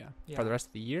future, yeah. Yeah. For the rest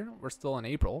of the year, we're still in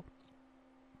April.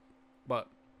 But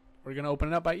we're going to open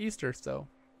it up by Easter, so.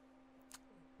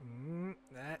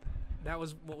 That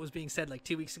was what was being said like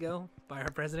 2 weeks ago by our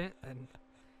president, and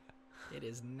it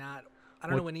is not. I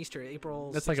don't know when Easter,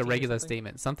 April. That's like a 16th or regular something?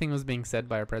 statement. Something was being said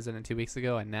by our president 2 weeks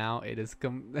ago, and now it is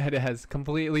it has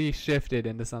completely shifted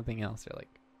into something else. You're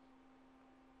like,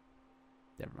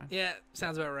 never mind. Yeah,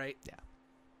 sounds about right.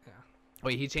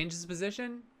 Wait, he changed his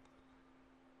position?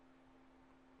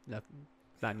 Nothing.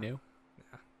 Not new.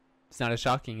 Yeah. It's not as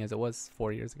shocking as it was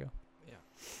 4 years ago. Yeah.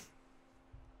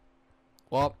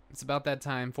 Well, it's about that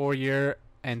time. 4 year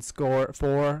and score.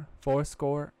 Four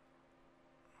score.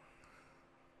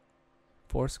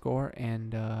 4 score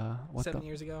and what 7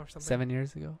 years ago or something. 7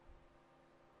 years ago.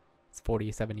 It's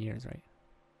 47 years, right?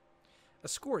 A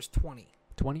score is 20.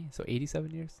 20, so 87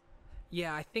 years.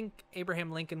 Yeah, I think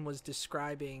Abraham Lincoln was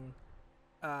describing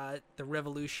the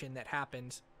revolution that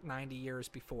happened 90 years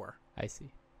before. I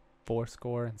see. 4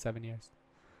 score and 7 years.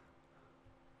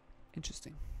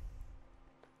 Interesting.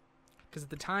 Because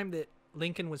at the time that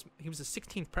Lincoln was the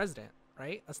 16th president,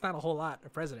 right? That's not a whole lot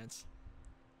of presidents.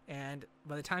 And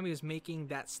by the time he was making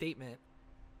that statement,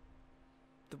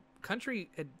 the country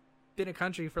had been a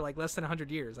country for like less than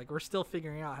 100 years. Like, we're still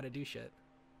figuring out how to do shit.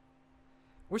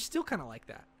 We're still kind of like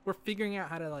that. We're figuring out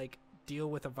how to like deal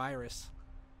with a virus.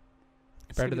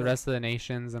 Compared to the rest of the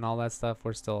nations and all that stuff,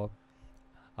 we're still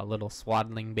a little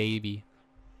swaddling baby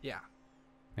Yeah.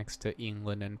 next to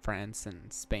England and France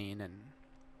and Spain and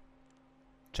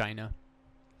China.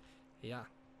 Yeah.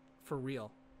 For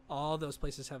real. All those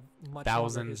places have much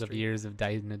Thousands of history. years of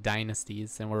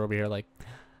dynasties, and we're over here like,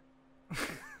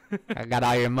 I got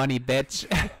all your money, bitch.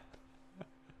 Yeah.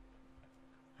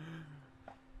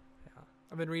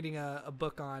 I've been reading a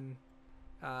book on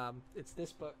it's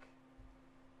this book,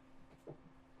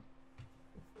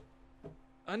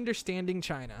 Understanding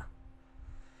China.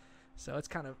 So it's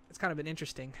kind of been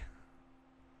interesting.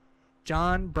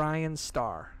 John Bryan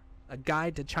Starr, A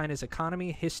Guide to China's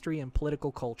Economy, History, and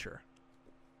Political Culture.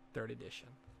 3rd edition.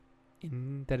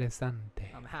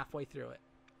 Interesante. I'm halfway through it.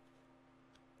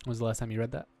 When was the last time you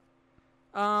read that?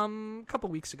 A couple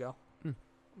weeks ago. Hmm.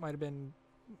 Might have been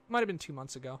 2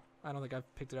 months ago. I don't think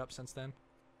I've picked it up since then,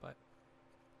 but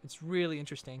it's really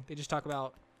interesting. They just talk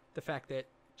about the fact that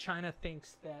China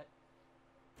thinks that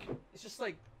it's just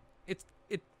like it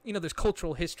there's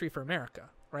cultural history for America,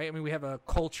 right? I mean, we have a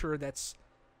culture that's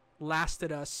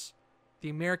lasted us, the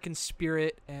American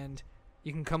spirit, and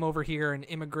you can come over here and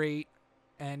immigrate,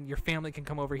 and your family can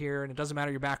come over here, and it doesn't matter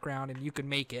your background, and you can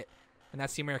make it. And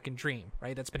that's the American dream,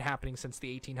 right? That's been happening since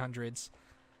the 1800s.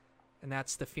 And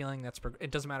that's the feeling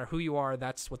it doesn't matter who you are,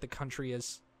 that's what the country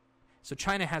is. So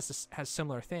China has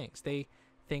similar things. They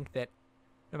think that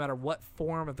no matter what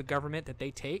form of the government that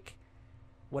they take,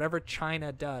 whatever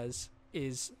China does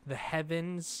is the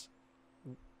heavens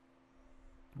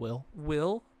Will.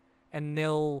 and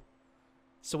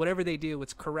so whatever they do,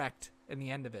 it's correct in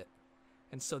the end of it.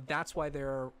 And so that's why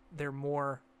they're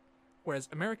more, whereas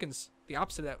Americans, the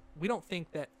opposite of that, we don't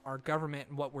think that our government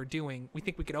and what we're doing, we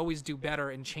think we could always do better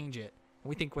and change it. And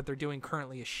we think what they're doing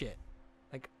currently is shit,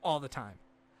 like all the time.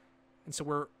 And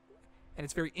so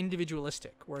it's very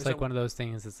individualistic. Whereas It's like one of those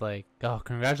things. It's like, oh,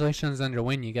 congratulations on your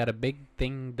win. You got a big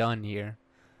thing done here.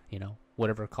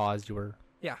 Whatever cause you were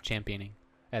championing.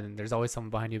 And then there's always someone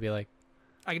behind you be like,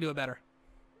 I can do it better.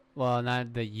 well,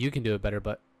 not that you can do it better,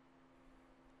 but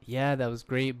yeah, that was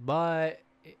great, but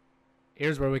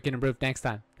here's where we can improve next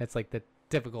time. That's like the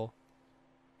typical.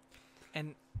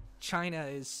 And China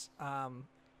is,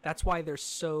 that's why they're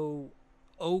so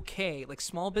okay. Like,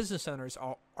 small business owners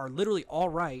are literally all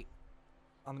right,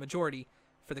 on the majority,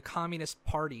 for the Communist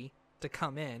Party to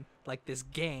come in, like this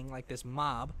gang, like this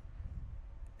mob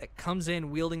that comes in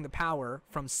wielding the power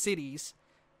from cities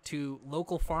to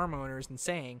local farm owners and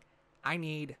saying, I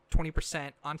need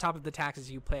 20% on top of the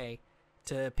taxes you pay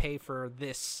to pay for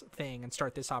this thing and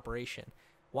start this operation.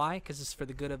 Why? Because it's for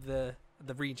the good of the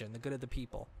region, the good of the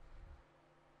people.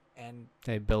 And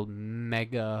they build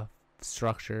mega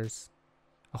structures,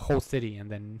 a whole city, and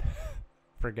then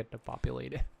forget to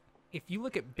populate it. if you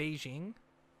look at Beijing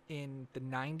in the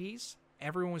 90s,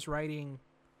 everyone was riding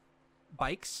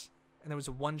bikes, and there was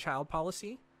a one-child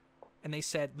policy, and they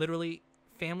said literally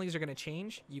families are going to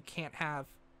change. You can't have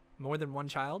more than one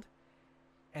child.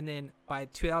 And then by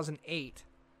 2008,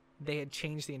 they had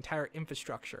changed the entire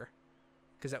infrastructure,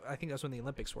 because I think that's when the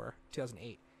Olympics were,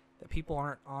 2008, that people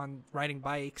aren't on riding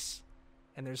bikes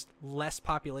and there's less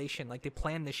population. Like, they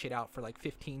planned this shit out for like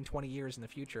 15, 20 years in the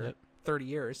future, Yep. 30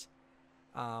 years.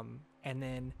 And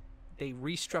then they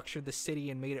restructured the city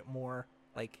and made it more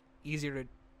like easier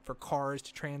for cars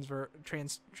to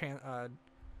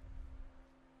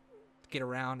get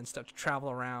around and stuff, to travel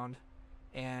around,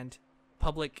 and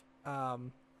public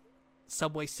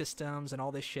subway systems and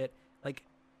all this shit. Like,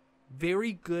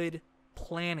 very good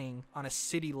planning on a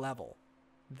city level.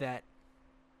 That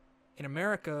in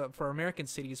America, for American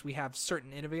cities, we have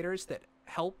certain innovators that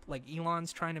help. Like,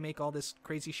 Elon's trying to make all this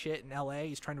crazy shit in LA.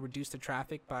 He's trying to reduce the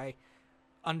traffic by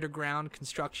underground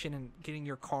construction and getting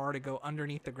your car to go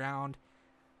underneath the ground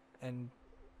and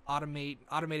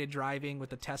automated driving with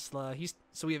the Tesla.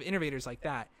 So we have innovators like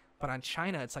that. But on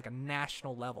China, it's like a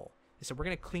national level. They said, we're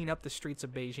going to clean up the streets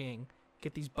of Beijing,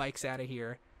 get these bikes out of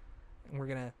here, and we're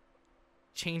going to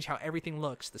change how everything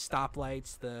looks, the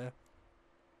stoplights, the...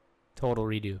 Total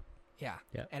redo. Yeah.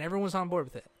 Yeah. And everyone was on board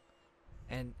with it.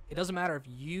 And it doesn't matter if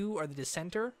you are the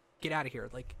dissenter, get out of here.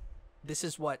 Like, this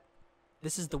is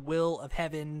the will of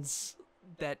heavens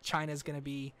that China's going to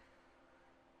be.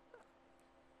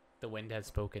 The wind has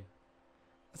spoken.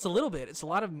 It's a little bit. It's a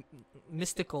lot of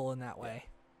mystical in that way.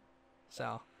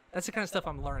 So that's the kind of stuff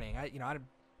I'm learning. I'm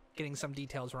getting some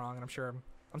details wrong, and I'm sure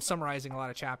I'm summarizing a lot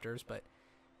of chapters, but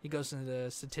he goes into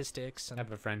the statistics. And I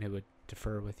have a friend who would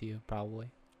defer with you,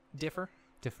 probably. Defer?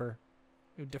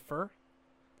 You defer?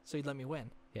 So you'd let me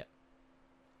win? Yeah.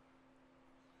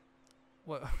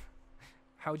 What?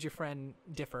 How would your friend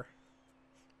differ?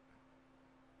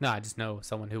 No, I just know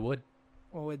someone who would.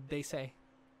 What would they say?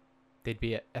 They'd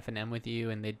be at F&M with you,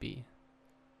 and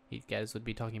you guys would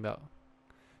be talking about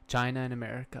China and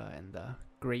America and the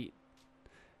great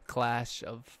clash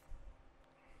of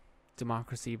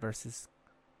democracy versus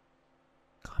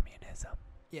communism.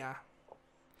 Yeah.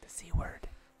 The C word.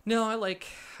 No, I like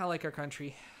our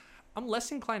country. I'm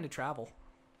less inclined to travel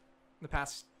the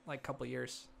past couple of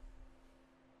years.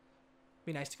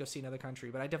 Be nice to go see another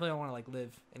country, but I definitely don't want to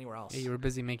live anywhere else. Yeah, you were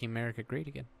busy making America great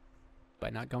again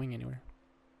by not going anywhere.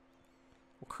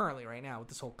 Well, currently right now with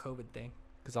this whole COVID thing.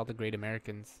 Because all the great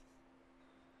Americans,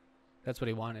 that's what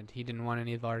he wanted. He didn't want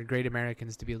any of our great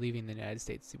Americans to be leaving the United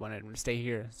States. He wanted them to stay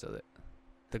here so that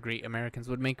the great Americans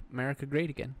would make America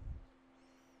great again.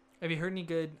 Have you heard any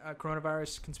good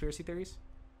coronavirus conspiracy theories?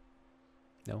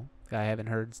 No, I haven't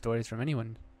heard stories from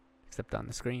anyone except on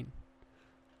the screen.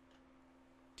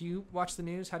 Do you watch the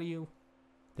news? How do you...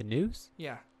 The news?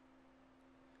 Yeah.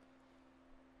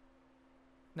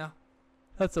 No?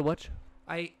 That's a watch.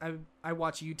 I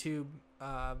watch YouTube,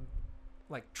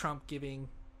 like Trump giving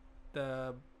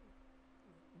the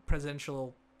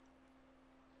presidential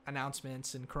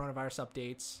announcements and coronavirus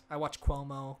updates. I watch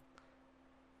Cuomo,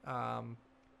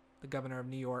 the governor of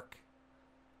New York,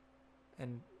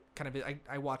 and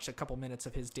I watched a couple minutes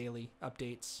of his daily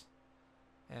updates,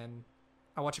 and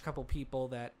I watch a couple people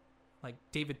that, like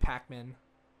David Pakman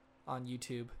on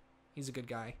YouTube. He's a good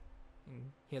guy,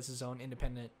 and he has his own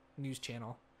independent news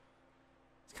channel.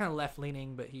 He's kind of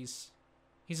left-leaning, but he's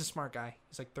a smart guy.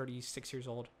 He's like 36 years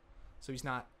old, so he's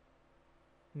not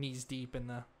knees deep in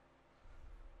the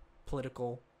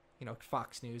political,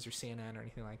 Fox News or CNN or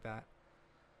anything like that.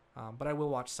 But I will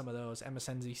watch some of those.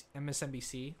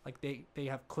 MSNBC, like they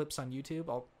have clips on YouTube.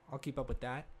 I'll keep up with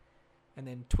that. And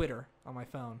then Twitter on my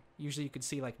phone. Usually you could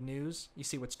see news. You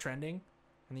see what's trending,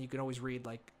 and then you can always read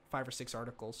 5 or 6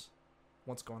 articles.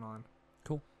 What's going on?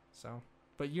 Cool. So,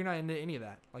 but you're not into any of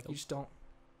that. Nope. You just don't.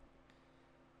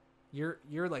 You're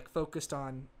focused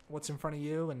on what's in front of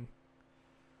you, and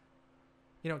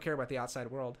you don't care about the outside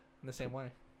world in the same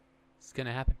way. It's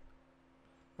gonna happen.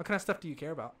 What kind of stuff do you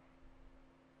care about?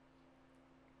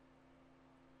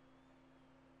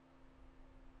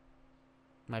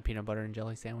 My peanut butter and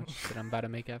jelly sandwich that I'm about to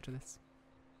make after this.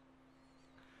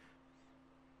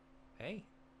 Hey,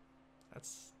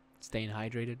 that's It's staying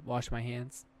hydrated, wash my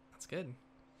hands. That's good.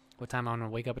 What time I'm gonna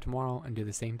wake up tomorrow and do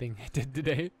the same thing I did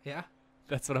today. Yeah.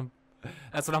 That's what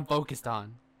I'm focused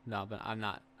on. No, but I'm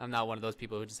not one of those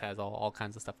people who just has all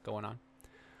kinds of stuff going on.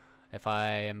 If I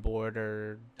am bored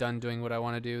or done doing what I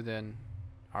want to do, then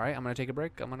all right, I'm gonna take a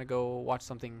break. I'm gonna go watch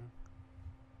something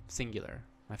singular.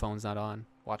 My phone's not on.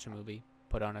 Watch a movie.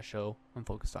 Put on a show. I'm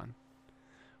focused on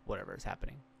whatever is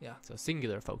happening. Yeah. So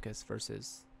singular focus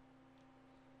versus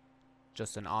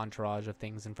just an entourage of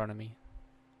things in front of me.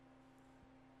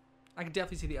 I can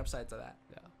definitely see the upsides of that.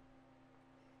 Yeah.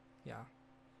 Yeah.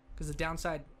 Because the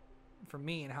downside for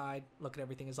me and how I look at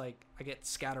everything is like I get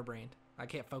scatterbrained. I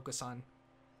can't focus on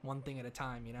one thing at a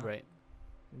time, you know? Right.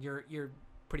 You're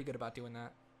pretty good about doing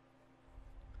that.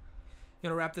 You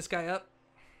want to wrap this guy up?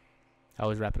 I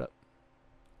always wrap it up.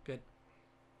 Good.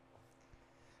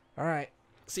 All right.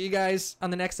 See you guys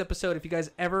on the next episode. If you guys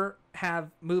ever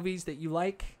have movies that you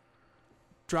like,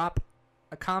 drop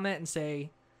a comment and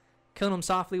say, Killing 'Em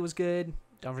Softly was good.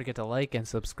 Don't forget to like and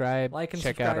subscribe. Like and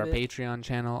Check out our subscribe it Patreon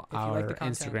channel, if you our like the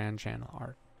content. Instagram channel,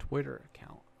 our Twitter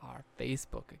account, our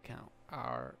Facebook account,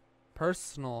 our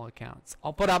personal accounts.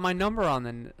 I'll put out my number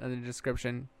in the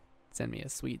description. Send me a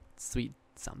sweet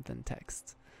something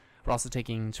text. We're also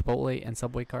taking Chipotle and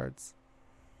Subway cards.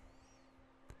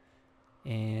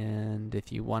 And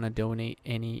if you want to donate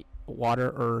any water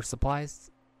or supplies,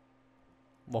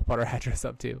 we'll put our address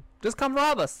up too. Just come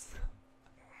rob us.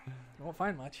 You won't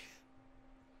find much.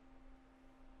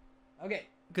 Okay.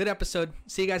 Good episode.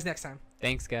 See you guys next time.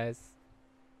 Thanks, guys.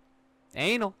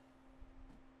 Anal.